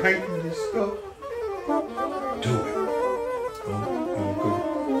arts of painting and stuff. Do it.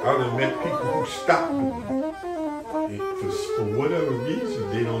 I done met people who stop doing it. For whatever reason,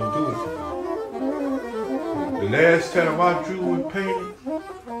 they don't do it. The last time I drew and painted,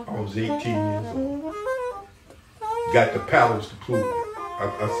 I was 18 years old. Got the palettes to prove it. I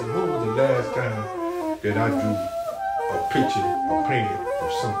said, when was the last time that I drew a picture or painted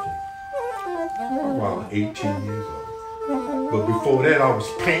or something? Around 18 years old. But before that, I was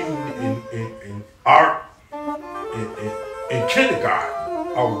painting in art in kindergarten.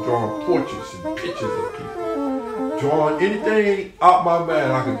 I was drawing portraits and pictures of people. Drawing anything out my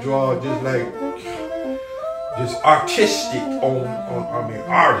mind I could draw, just artistic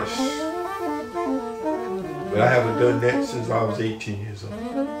artists. But I haven't done that since I was 18 years old.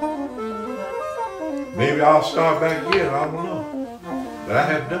 Maybe I'll start back again, I don't know. But I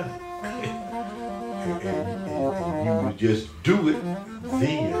haven't done it. and you would just do it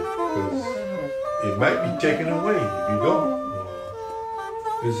then, because it might be taken away if you don't.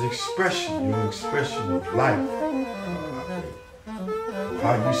 It's expression, your expression of life,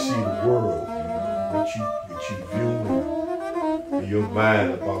 how you see the world, what you view in your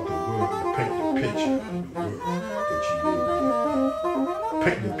mind about the world. You paint the picture of the world that you live in.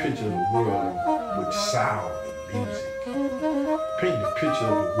 Paint the picture of the world with sound and music. Paint the picture of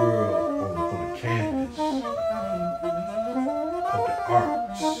the world on the canvas of the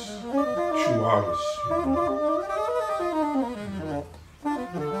arts, true artists.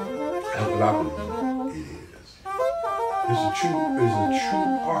 That's what I believe it is. It's a true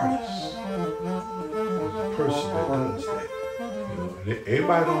artist. It's a person that does that.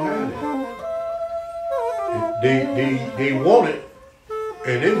 Everybody don't have that. They want it,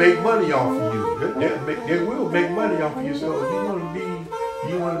 and they make money off of you. They will make money off of you. So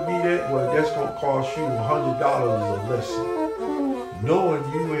you want to be that? Well, that's gonna cost you $100 a lesson, knowing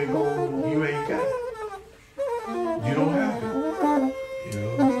you ain't got it. You don't have it.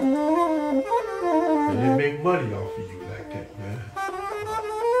 And they make money off of you like that, man.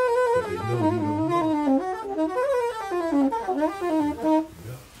 But they know you don't know.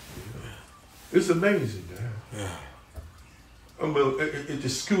 It's amazing, man. At the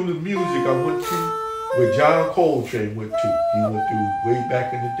school of music I went to, where John Coltrane went to. He went through way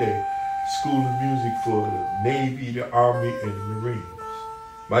back in the day. School of music for the Navy, the Army, and the Marines.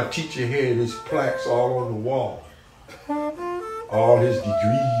 My teacher had his plaques all on the wall. All his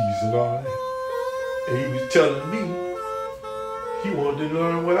degrees and all that. And he was telling me he wanted to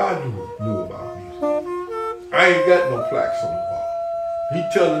learn what I knew about music. I ain't got no plaques on the wall. He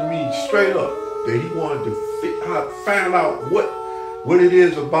telling me straight up that he wanted to find out what it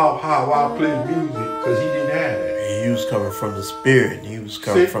is about how I play music, because he didn't have that. He was coming from the spirit. He was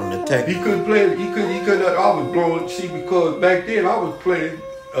coming from the technique. He couldn't play it. He couldn't. I was blowing. See, because back then I was playing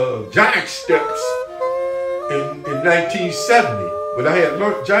giant steps in 1970. But I had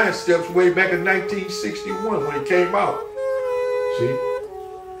learned giant steps way back in 1961 when it came out. See?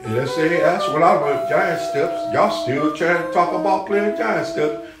 And that's when I learned giant steps. Y'all still trying to talk about playing giant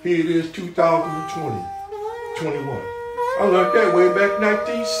steps. Here it is, 2020, 21. I learned that way back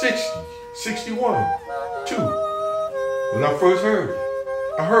 1960, 61, too. When I first heard it.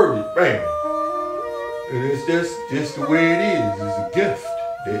 I heard it, bam. And it's just the way it is. It's a gift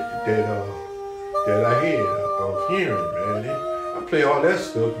that I had of hearing, man. Play all that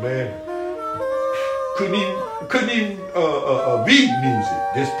stuff, man. Couldn't even read music.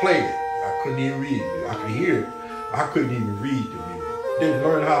 Just play it. I couldn't even read it. I could hear it. I couldn't even read the music. Didn't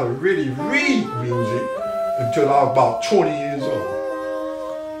learn how to really read music until I was about 20 years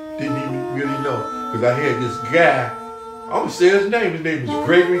old. Didn't even really know, because I had this guy. I'm gonna say his name. His name is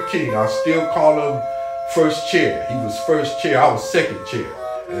Gregory King. I still call him first chair. He was first chair. I was second chair.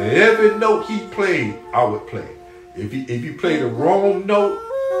 And every note he played, I would play. If he played a wrong note,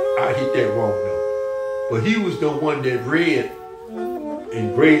 I hit that wrong note. But he was the one that read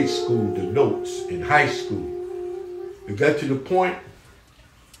in grade school the notes in high school. It got to the point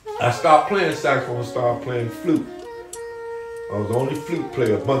I stopped playing saxophone, started playing flute. I was the only flute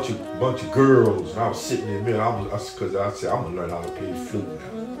player, a bunch of girls, and I was sitting in the middle. Because I said, I'm gonna learn how to play flute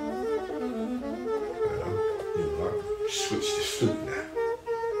now. And I switched to flute now.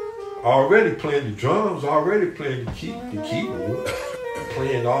 Already playing the drums, already playing the keyboard,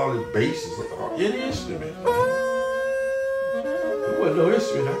 playing all the basses, any instrument. There wasn't no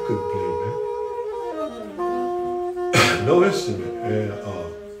instrument I couldn't play, man. No instrument. And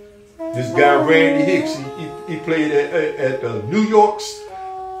this guy Randy Hicks, he played at New York's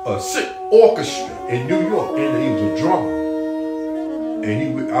orchestra in New York, and he was a drummer.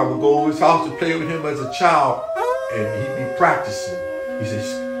 And I would go over his house to play with him as a child, and he'd be practicing.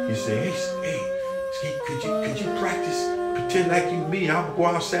 He said, hey, could you practice? Pretend like you me. I'm gonna go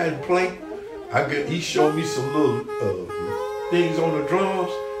outside and play. He showed me some little things on the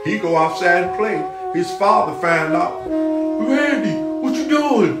drums. He go outside and play. His father found out, Randy, what you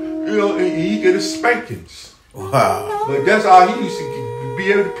doing? You know, and he get his spankings. Wow. But that's how he used to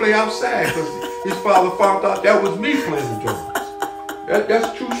be able to play outside, because his father found out that was me playing the drums. That's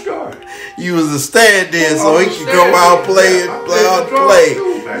a true story. You was a stand-in, so he could go out and play.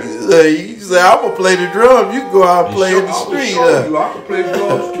 He said, I'm going to play the drum. You can go out and play in the street. I can play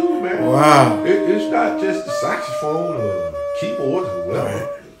drums too, man. Wow. It's not just the saxophone or keyboard or whatever. Right.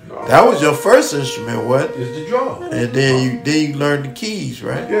 No. That was your first instrument, what? It's the drum. And then you learned the keys,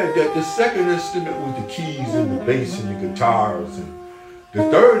 right? Yeah, the second instrument was the keys and the bass and the guitars. And the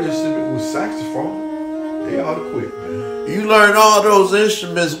third instrument was saxophone. They ought to quit, man. You learn all those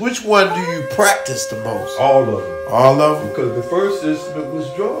instruments. Which one do you practice the most? All of them. All of them? Because the first instrument was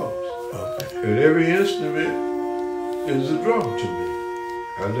drums. Okay. And every instrument is a drum to me.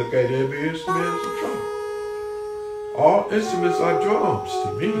 I look at every instrument as a drum. All instruments are drums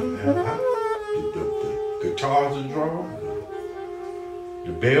to me, man. The guitar's a drum.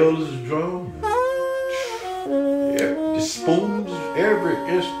 The bell is a drum. The spoons, every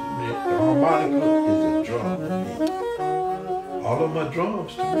instrument, the harmonica is a drum to me. All of my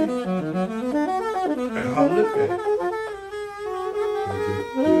drums to me. And I look at it.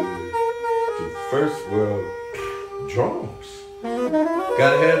 The first, drums.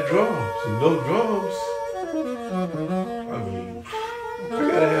 Gotta have drums. And no drums, I mean, I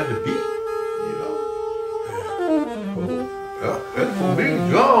gotta have the beat, you know. And for me,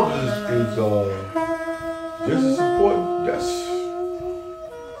 drums is just as important.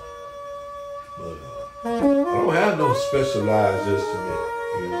 But I don't have no specialized instrument,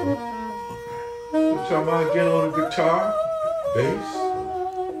 you know. Every time I get on a guitar, bass,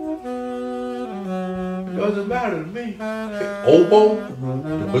 it doesn't matter to me. Oboe,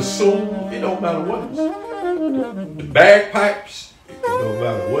 the bassoon, it don't matter what it is. The bagpipes, it don't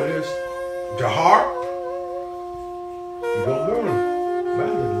matter what it is. The harp, it don't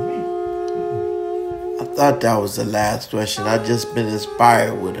matter to me. I thought that was the last question. I just been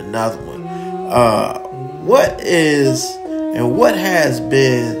inspired with another one. What is and what has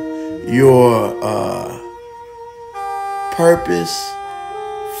been your purpose,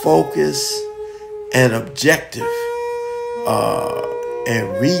 focus, and objective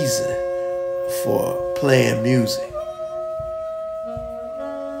and reason for playing music?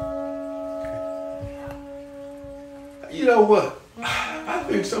 You know what? I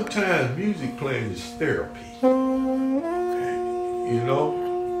think sometimes music playing is therapy. Okay. You know?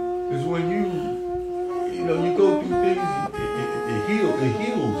 It's when you go through things, it heals you. It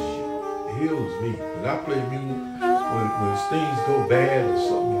heals me. When I play music, when things go bad or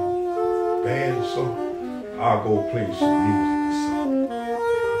something, I'll go play some music or something.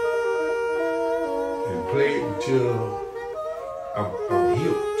 And play it until I'm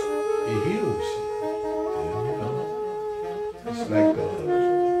healed. It heals you. And, you know,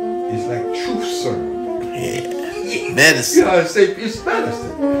 it's like truth serum. Yeah. Medicine. You know, it's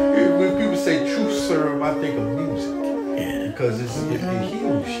medicine. When people say truth serum, I think of music. Yeah. Because it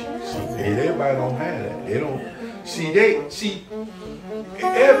heals you. And everybody don't have that. They don't see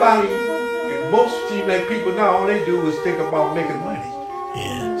everybody, most people now, all they do is think about making money.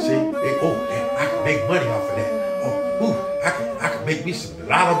 Yeah. See, I can make money off of that. I can make me a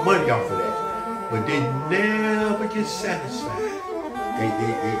lot of money off of that. But they never get satisfied.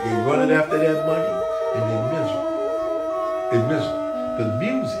 They running after that money and they're miserable. They're miserable. But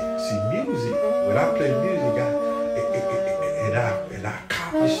music, when I play music, and I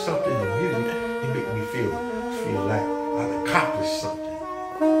accomplish something in music, it makes me feel like I've accomplished something.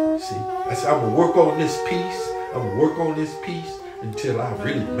 See, I said, I'm gonna work on this piece, until I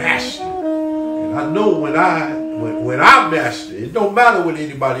really master it. And I know when I master it, it don't matter what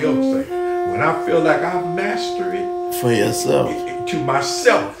anybody else say. When I feel like I've mastered it for yourself, to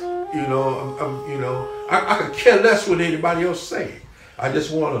myself, you know, I could care less what anybody else say. I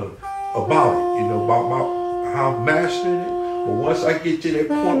just want to about it, you know, about how I'm mastering it. But once I get to that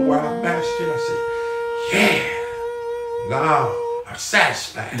point where I'm mastering it, I say, yeah, now I'm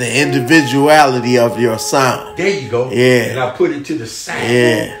satisfied. The individuality of your sound. There you go. Yeah. And I put it to the side.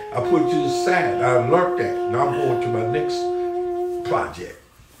 Yeah. I put it to the side. I learned that. Now I'm going to my next project.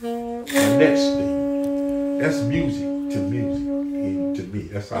 My next thing. That's music to music. And to me,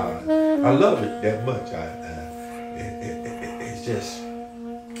 that's how I love it that much. It's just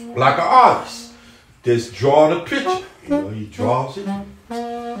like an artist. Just drawing a picture. You know, he draws it. He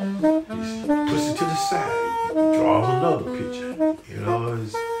puts it to the side. He draws another picture. You know,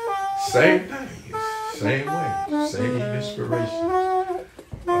 it's same thing. It's same way. Same inspiration.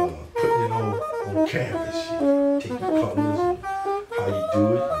 Putting it on canvas. You take the colors and how you do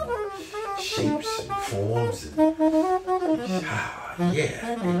it. And shapes and forms. And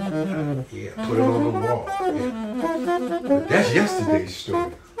put it on the wall. Yeah. But that's yesterday's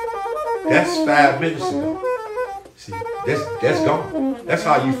story. That's 5 minutes ago. See, that's gone. That's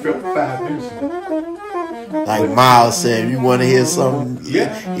how you felt 5 minutes ago. Like Miles said, if you want to hear something,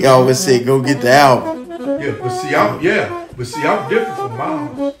 he always said, go get the album. Yeah, but see, I'm different from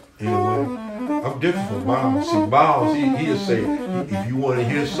Miles in a way. I'm different from Miles. See, Miles, he'll say, if you want to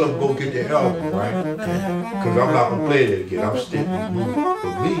hear something, go get the album, right? Because I'm not gonna play that again. I'm sticking with me.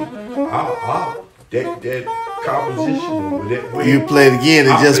 For me, that composition or that way. You play it again,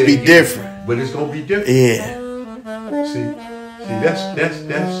 it just be different. But it's gonna be different. Yeah. See,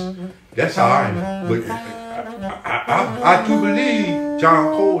 that's how I am. But I do believe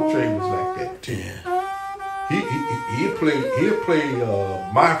John Coltrane was like that too. Yeah. He'll play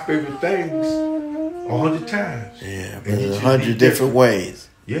my favorite things 100 times. Yeah, but 100 different ways.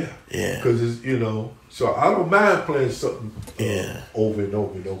 Yeah. Yeah. Because it's, you know, so I don't mind playing something over and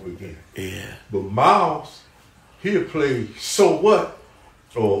over and over again. Yeah. But Miles, he'll play So What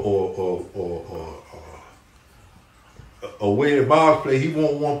or way that Miles play, he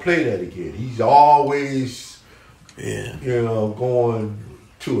won't want to play that again. He's always going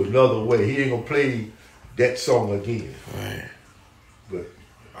to another way. He ain't gonna play that song again. Right. But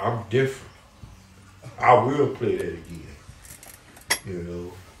I'm different. I will play that again. You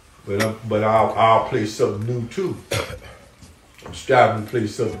know. But I'll play something new too. I'm striving to play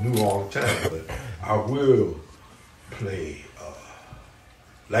something new all the time, but I will play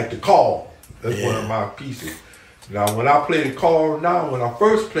like The Call. That's one of my pieces. Now, when I play The Call now, when I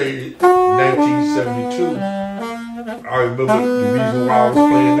first played it in 1972, I remember the reason why I was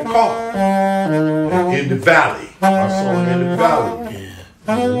playing The Call. In the Valley. My song In the Valley.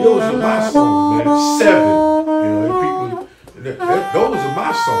 Those are my songs, man. 7. You know, people, those are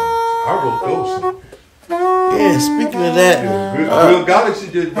my songs. I wrote those songs. Yeah, speaking of that, Real Galaxy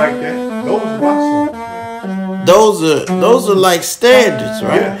did like that. Those are my songs, man. Those are like standards,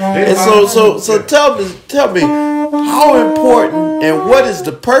 right? Yeah, and so tell me, how important and what is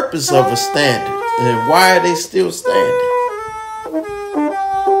the purpose of a standard, and why are they still standing?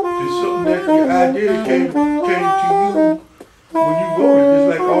 It's something that the idea came to you when you wrote it. It's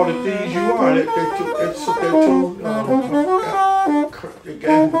like all the things you are. The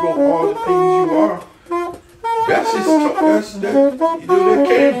guy who wrote all the things you are. That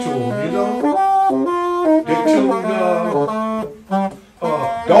came to him, you know. They tuned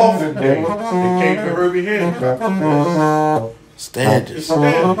Dolphin Days. They came to Herbie Hancock. Standards.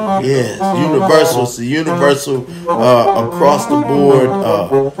 Yes, universal. It's a universal across the board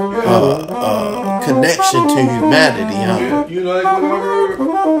connection to humanity, huh? Yeah, you know,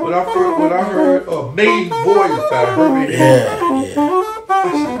 like when I heard Maiden Voice by Herbie Hancock.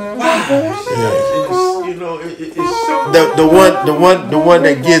 I said, wow. You know, it's so the one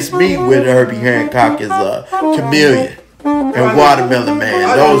that gets me with Herbie Hancock is Chameleon and Watermelon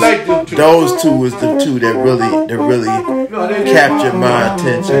Man. Those two is the two that really captured my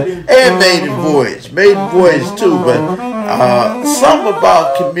attention. And Maiden Voyage too. But something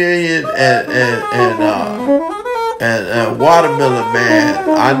about Chameleon and Watermelon Man.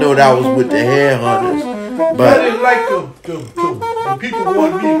 I know that was with the Headhunters. But I didn't like them too. And people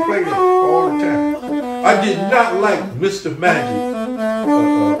wanted me to play them all the time. I did not like Mr. Magic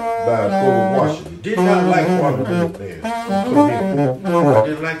by Grover Washington. Did not like Watermelon Man. I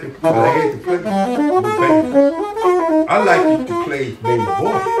didn't like it, but I had to play it with bands. I I like it to play Maiden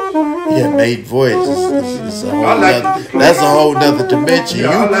Voyage. Yeah, Maiden Voyage is a whole that's a whole nother dimension.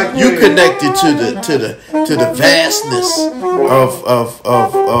 Yeah, you connected to the vastness of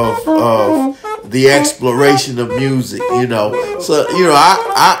the exploration of music, you know. So, you know,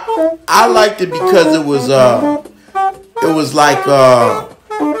 I liked it because it was like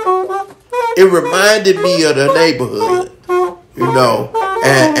it reminded me of the neighborhood, you know,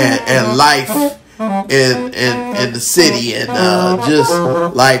 and life in the city, and just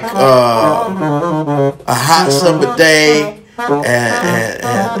like a hot summer day,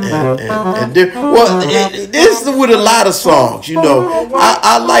 and this is with a lot of songs, you know.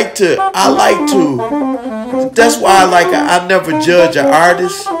 I like to. That's why I never judge an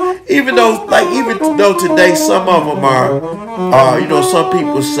artist, even though today some of them are, you know, some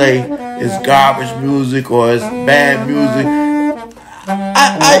people say it's garbage music or it's bad music.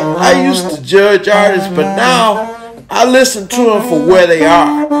 I used to judge artists, but now I listen to them for where they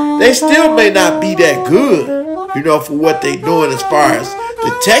are. They still may not be that good, you know, for what they're doing as far as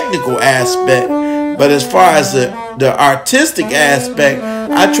the technical aspect, but as far as the artistic aspect,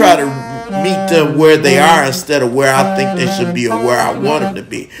 I try to meet them where they are instead of where I think they should be or where I want them to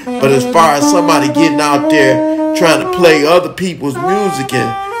be. But as far as somebody getting out there trying to play other people's music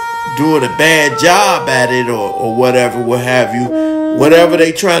and doing a bad job at it or whatever, what have you, whatever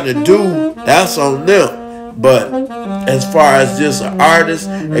they trying to do, that's on them. But as far as just an artist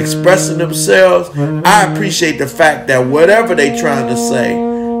expressing themselves, I appreciate the fact that whatever they trying to say,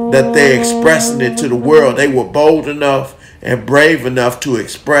 that they're expressing it to the world. They were bold enough and brave enough to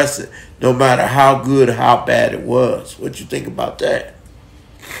express it, no matter how good or how bad it was. What you think about that?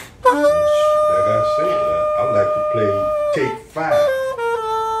 Like I said, I like to play Take 5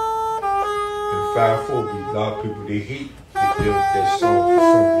 and 5/4 beat. A lot of people, they hate that song for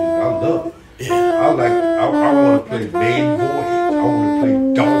some reason. I love it. Yeah. I want to play Maiden Voyage. I want to play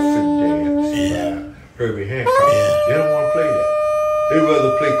Dolphin Dance by Herbie Hancock. Yeah. They don't want to play that. They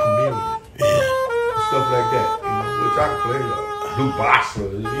rather play Chameleon. And stuff like that, you know, which I can play Blue Bossa,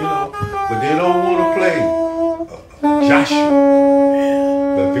 you know, but they don't want to play Joshua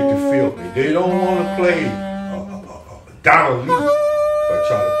by Victor Philby. They don't want to play Donald Lee by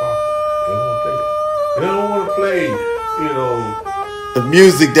Charlie Parker. They don't want to play that. They don't want to play, you know, the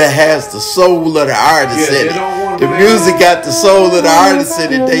music that has the soul of the artist in it. The music got the soul of the artist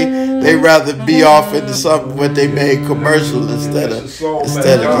in it. They rather be off into something what they made commercial instead of the soul.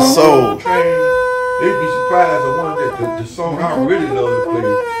 They'd be surprised. The one that the song I really love to play,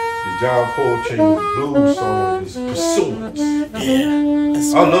 the John Coltrane blues song, is Pursuance.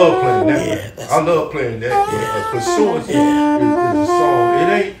 Yeah, I love playing that. I love playing that. Pursuance is a song. It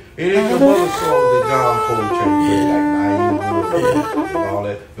ain't the other song that John Coltrane played, like and all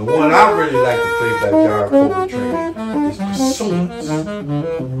that. The one I really like to play by John Coltrane is Pursuance.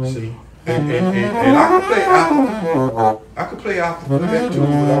 See? And I can play Alpha. I can play Alpha for that too. When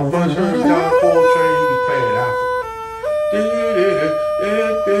I first heard John Coltrane, he was playing Alpha.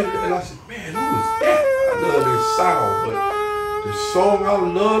 And I said, man, who is that? I love this sound, but the song I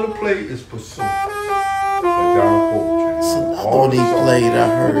love to play is Pursuance by John Coltrane. So when he played, I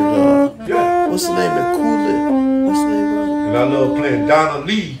heard, what's the name of Coolid? What's the name of it? And I love playing Donna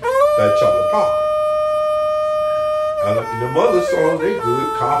Lee by Charlie Parker. The other songs, they good,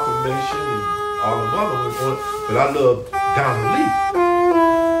 Confirmation and all the other ones, but I love Donna Lee.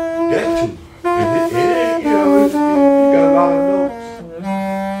 That too. And it you know, it got a lot of notes.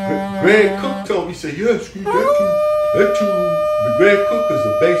 Greg Cook told me, he said, yeah, Skeet, that tune, Greg Cook is a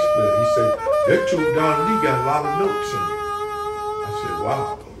bass player. He said, that tune, Donna Lee got a lot of notes in it. I said,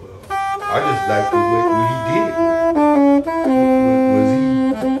 wow. Well, I just like the way he did it. Was he?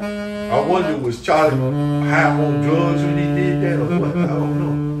 I wonder, was Charlie high on drugs when he did that or what? I don't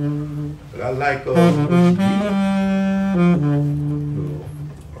know. But I like what he did.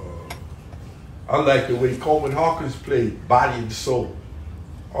 I like the way Coleman Hawkins played Body and Soul.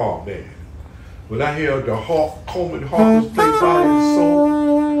 Oh man. When I hear the Coleman Hawkins play Body and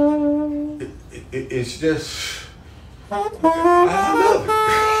Soul, it's just, I love it.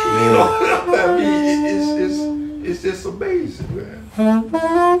 You know, I mean, it's just amazing, man.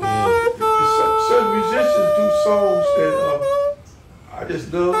 Certain musicians do songs that I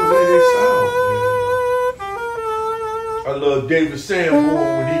just love the way they sound, man. I love David Sanborn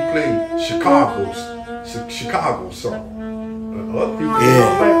when he played Chicago song. Other people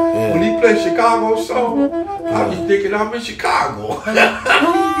when he plays Chicago song, I be thinking I'm in Chicago. The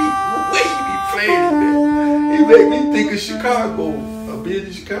way he be playing it, man. He make me think of Chicago, of being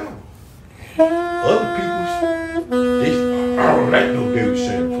in Chicago. Other people, I don't like no David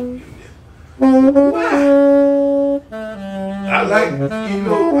Sanborn. Why? I like,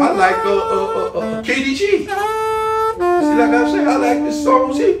 KDG. See, like I said, I like the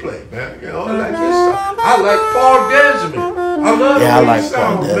songs he played, man. You know, I like his song. I like Paul Desmond. I love the way he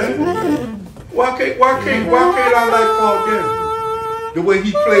sounds, man. Why can't I like Paul Desmond? The way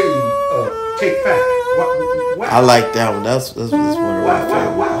he played Take 5. Why? I like that one. That's one of my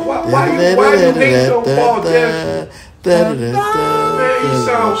favorites. Why you hate on Paul Desmond? Man, he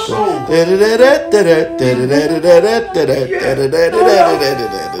sounds so.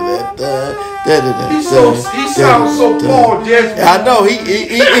 He sounds so Paul Desmond. I know he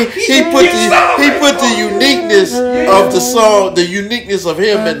put the uniqueness of the song, the uniqueness of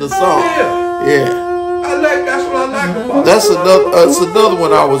him in the song. Yeah. That's what I like about That's another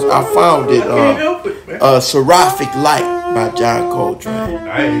one I found it. Seraphic Light by John Coltrane.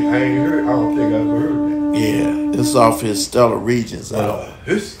 I ain't heard. I don't think I've ever heard that. Yeah, it's off his Stellar Regions album.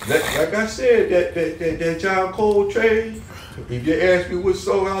 Like I said, that John Coltrane. If you ask me what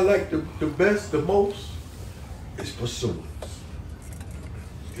song I like the best, the most, it's Pursuance.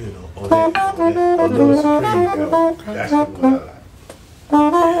 You know, on that Love Supreme album, that's the one I like.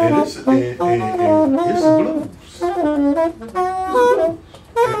 And it's blues. It's blues. And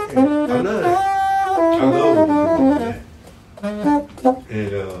I love it. I love that.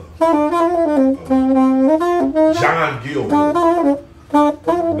 And John Gilmore,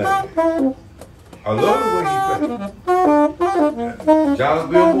 man, I love the way he played.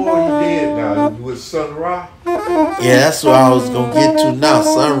 John Gilmore, he dead now. He was Sun Ra. Yeah, that's what I was gonna get to now.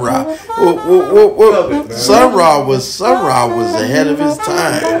 Sun Ra. Sun Ra was ahead of his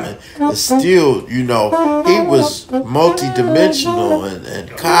time, and still, you know, he was multi-dimensional and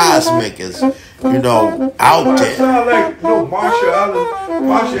cosmic, as you know, out there. Sound like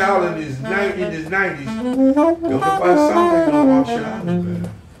Marshall Allen is in his 90s. Don't nobody sound like no Marshall Allen, man.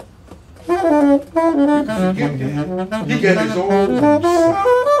 You can forget that. He got his own sound.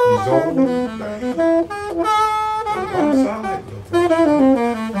 His own thing. Don't sound like no Marshall.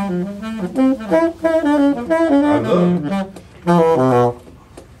 I love it.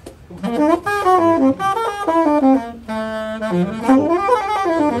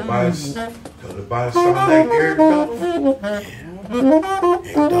 Don't nobody sound like Eric Dolphin?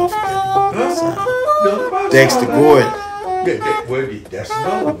 Dexter Gordon. That's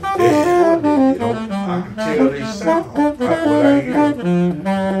another one. I can tell they sound. What I hear.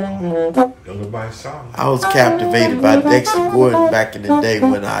 Don't nobody sound. I was captivated by Dexter Gordon back in the day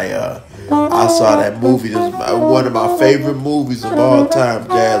when I saw that movie. This was one of my favorite movies of all time.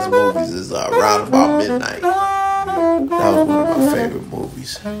 Jazz movies is Round About Midnight. That was one of my favorite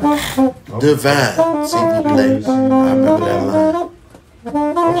movies. Divine, C.B. Bleu. I remember that line.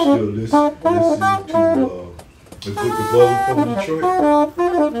 I'm still listening to the brother from Detroit. I'm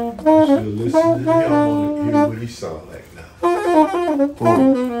still listening to him. I want to hear what he sound like now.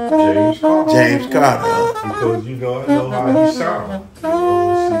 James Carter. Because, you know, I know how he sounds. I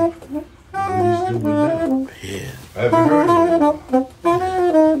want to see what he's doing now. Yeah. I haven't heard of him.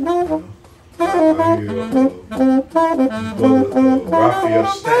 I hear Raphael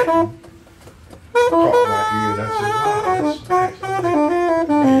Stanton caught my ear and I said, wow, that's nice.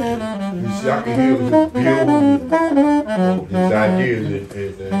 You see, I can hear him build his ideas and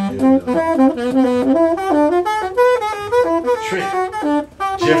Trent,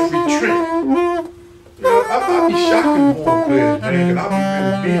 Jeffrey Trent. You know, I be shocking horn players, man, and I be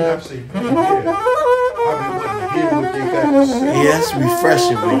really big. I say, man, yeah. I be wanting to hear what they got to say. Yeah, it's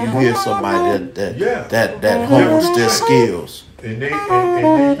refreshing when you hear somebody that hones their skills. And they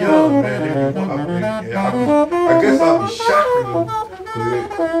young, man. I guess I'll be shocking them.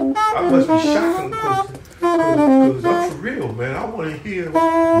 I must be shocking them because I'm for real, man. I want to hear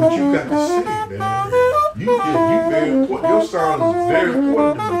what you got to say, man. You very important. Your sound is very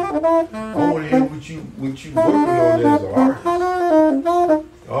important to me. I want to hear what you working on as an artist.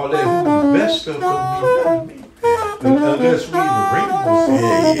 All that who the best stuff don't mean nothing to me. Unless we in the ring or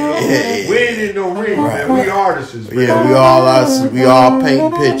something. We ain't in no ring, man. We artists, man. Yeah, we all artists. We all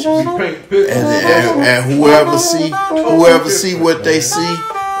paint pictures. We paint pictures. And whoever see what they see.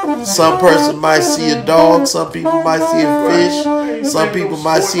 Some person might see a dog. Some people might see a fish. Some people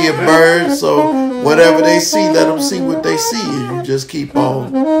might see a bird. So whatever they see, let them see what they see. And you just keep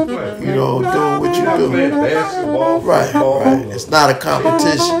on, you know, doing what you do. Right. It's not a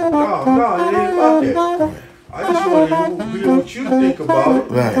competition. No, it ain't about that. I just want to hear what you think about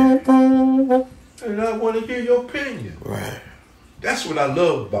it. Right. And I want to hear your opinion. Right. That's what I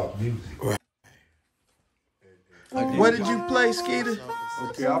love about music. Right. What did you play, Skeeter?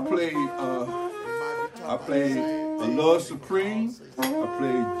 Okay, I played The Love Supreme. I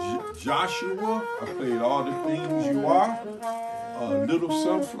played Joshua. I played All the Things You Are. Little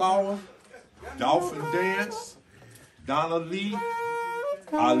Sunflower, Dolphin Dance, Donna Lee,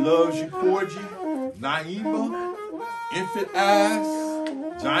 I Love You Porgy, Naima, Infant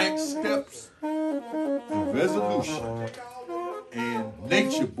Eyes, Giant Steps, and Resolution, and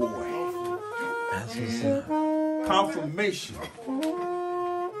Nature Boy, and Confirmation,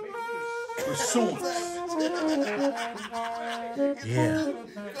 Pursuance. Yeah.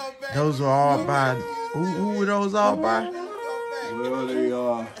 Those are all by, who were those all by? Well, they I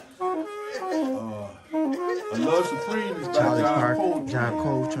Love Supreme is by Charlie John Parker, Coltrane. John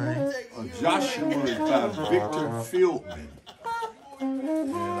Coltrane. Joshua is by Victor Fieldman.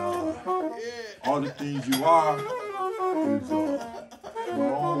 And All the Things You Are is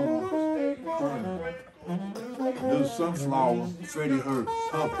Jerome Kern. Little Sunflower, Freddie Hubbard.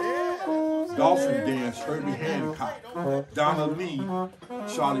 Dolphin Dance, Herbie Hancock. Donna Lee,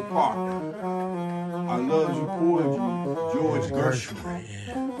 Charlie Parker. I Love You Porgy, George Gershwin.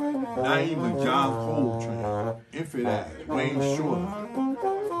 Naima, John Coltrane. Infant Eyes, Wayne Shorter.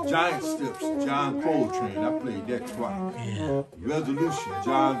 Giant Steps, John Coltrane. I played that twice. Yeah. Resolution,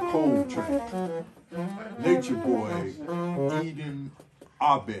 John Coltrane. Nature Boy, Eden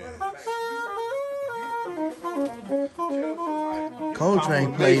Abed.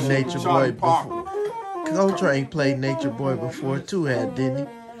 Coltrane played Nature Boy before. Coltrane played Nature Boy before too, didn't he?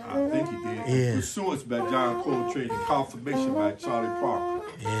 I think he did. Yeah. Pursuance by John Coltrane and Confirmation by Charlie Parker.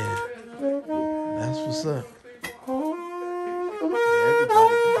 Yeah. That's what's up.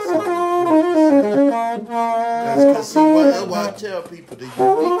 Because see, that's why I tell people the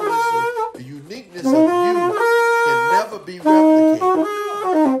uniqueness of you can never be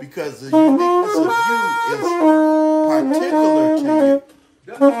replicated. Because the uniqueness of you is particular to you.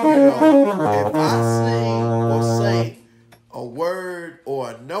 You know, if I sing or say a word or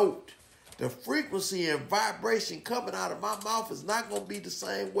a note, the frequency and vibration coming out of my mouth is not going to be the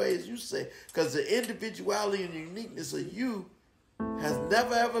same way as you say. Because the individuality and uniqueness of you has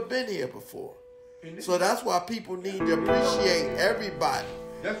never ever been here before. So that's why people need to appreciate everybody.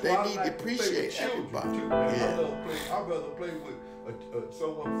 They need to appreciate everybody. Yeah. I'd rather play with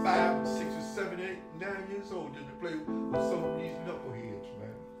someone 5, 6, or 7, 8, 9 years old than to play with some of these knuckleheads,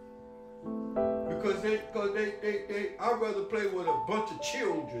 man. Because I'd rather play with a bunch of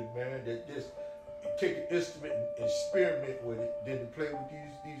children, man, that just take an instrument and experiment with it than to play with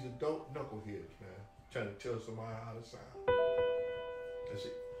these adult knuckleheads, man, trying to tell somebody how to sound. I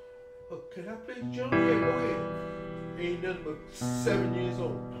said, can I play the drum? Yeah, go ahead. Ain't nothing but 7 years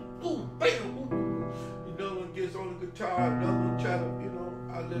old. Ooh, bam, ooh. Another one gets on the guitar, another one try to,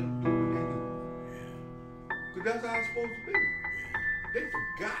 I let them do what they do. Because that's how it's supposed to be. They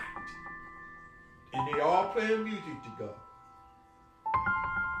forgot. And they all playing music together.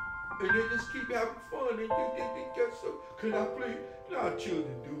 And they just keep having fun. They get so, can I play? Our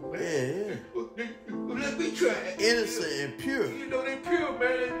children do, man. Yeah. Let me try it. Innocent and pure. They pure,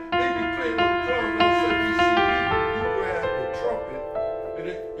 man. They be playing on the drum, and all of a sudden they see you grab the trumpet, and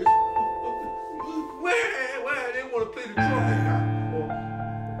it's where they want to play the trumpet now.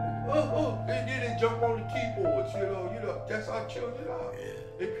 And then they jump on the keyboards, that's how children are. Yeah.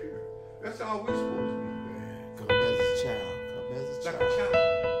 They pure. That's how we supposed to be, man. Come as a child. Like a child.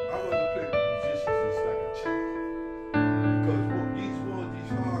 I rather play musicians just like a child. Because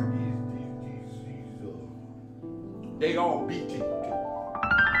they all BT too. They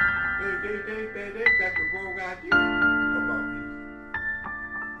got the wrong idea about music.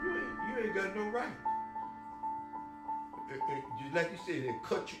 You ain't got no right. Just like you said, they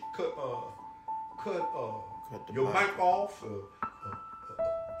cut your mic off.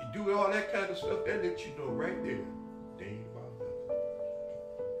 You do all that kind of stuff. That let you know right there. They ain't about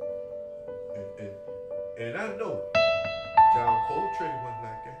nothing. And I know John Coltrane wasn't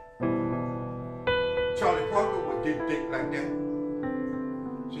like that. Charlie Parker didn't think like that.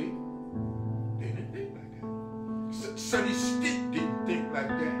 See? They didn't think like that. Sonny Stitt didn't think like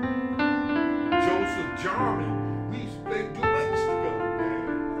that. Joseph Jarman, we used to play duets together,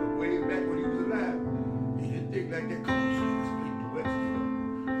 man. Way back when he was alive. He didn't think like that. Come on, so let's play duets together.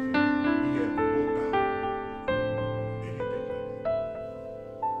 He had the book out. They didn't think like that.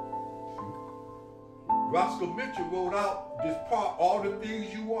 Roscoe Mitchell wrote out this part, All the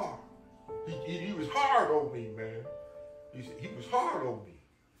Things You Are. He was hard on me, man. He was hard on me.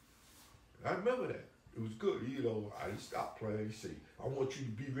 I remember that. It was good. I stopped playing. He said, I want you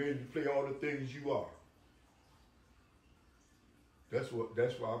to be ready to play all the things you are. That's why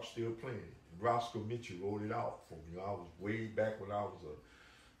I'm still playing. Roscoe Mitchell wrote it out for me. I was way back when I was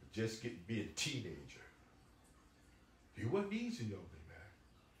just being a teenager. He wasn't easy on me, man.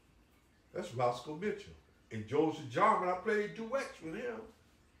 That's Roscoe Mitchell. And Joseph Jarman, I played duets with him.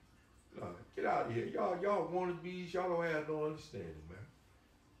 No, get out of here. Y'all wannabes, y'all don't have no understanding, man.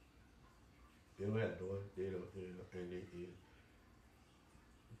 They don't have no,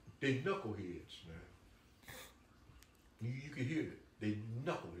 they knuckleheads, man. You can hear it. They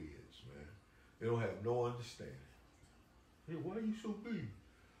knuckleheads, man. They don't have no understanding. Hey, why are you so big?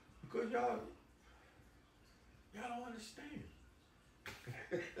 Because y'all don't understand.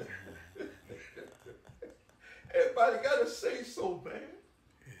 Everybody gotta say so, man.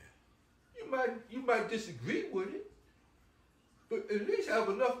 Yeah. You might disagree with it, but at least have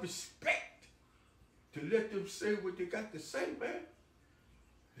enough respect to let them say what they got to say, man.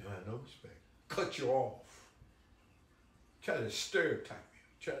 You don't have no respect. Cut you off. Try to stereotype you.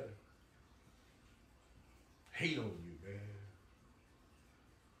 Try to hate on you, man.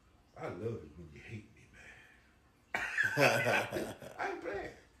 I love it when you hate me, man. I ain't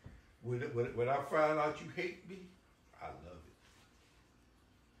playing. When I find out you hate me, I love it.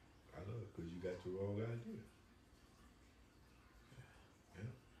 I love it because you got the wrong idea. Yeah,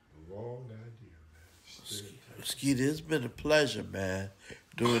 the wrong idea, man. Skeeter, it's been a pleasure, man,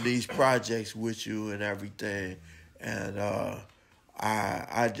 doing these projects with you and everything. And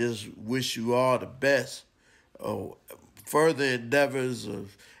I just wish you all the best. Further endeavors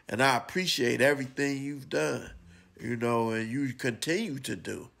and I appreciate everything you've done, and you continue to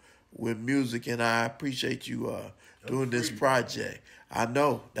do with music, and I appreciate you doing this project. I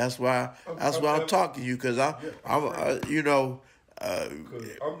know that's why I'm talking to you, because I'm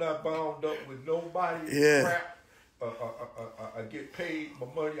not bound up with nobody. Yeah. Crap. I get paid my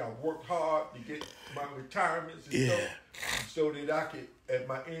money. I worked hard to get my retirements and stuff, so that I could, at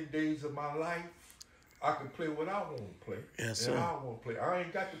my end days of my life, I can play what I want to play. Yes, sir. And I want to play. I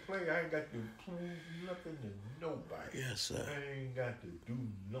ain't got to play. I ain't got to prove nothing to nobody. Yes, sir. I ain't got to do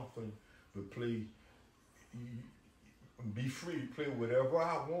nothing but play. Be free to play whatever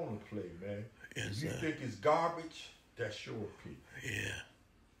I want to play, man. Yes, if you sir. think it's garbage, that's your opinion. Yeah.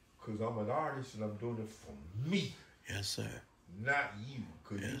 Because I'm an artist and I'm doing it for me. Yes, sir. Not you.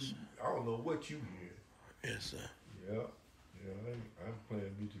 Because I don't know what you hear. Yes, sir. Yeah. I'm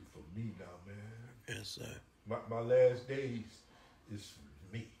playing music for me now, man. Yes, sir. My last days is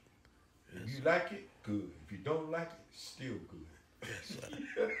for me. If you like it, good. If you don't like it, still good. Yes, sir.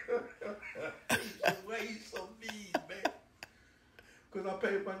 Why you so mean, man? Because I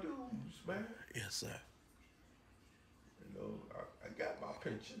paid my dues, man. Yes, sir. I got my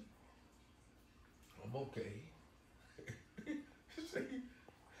pension. I'm okay. See,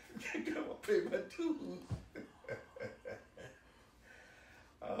 I gotta pay my dues.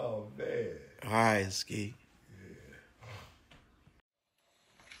 Oh, man. All right, Ski.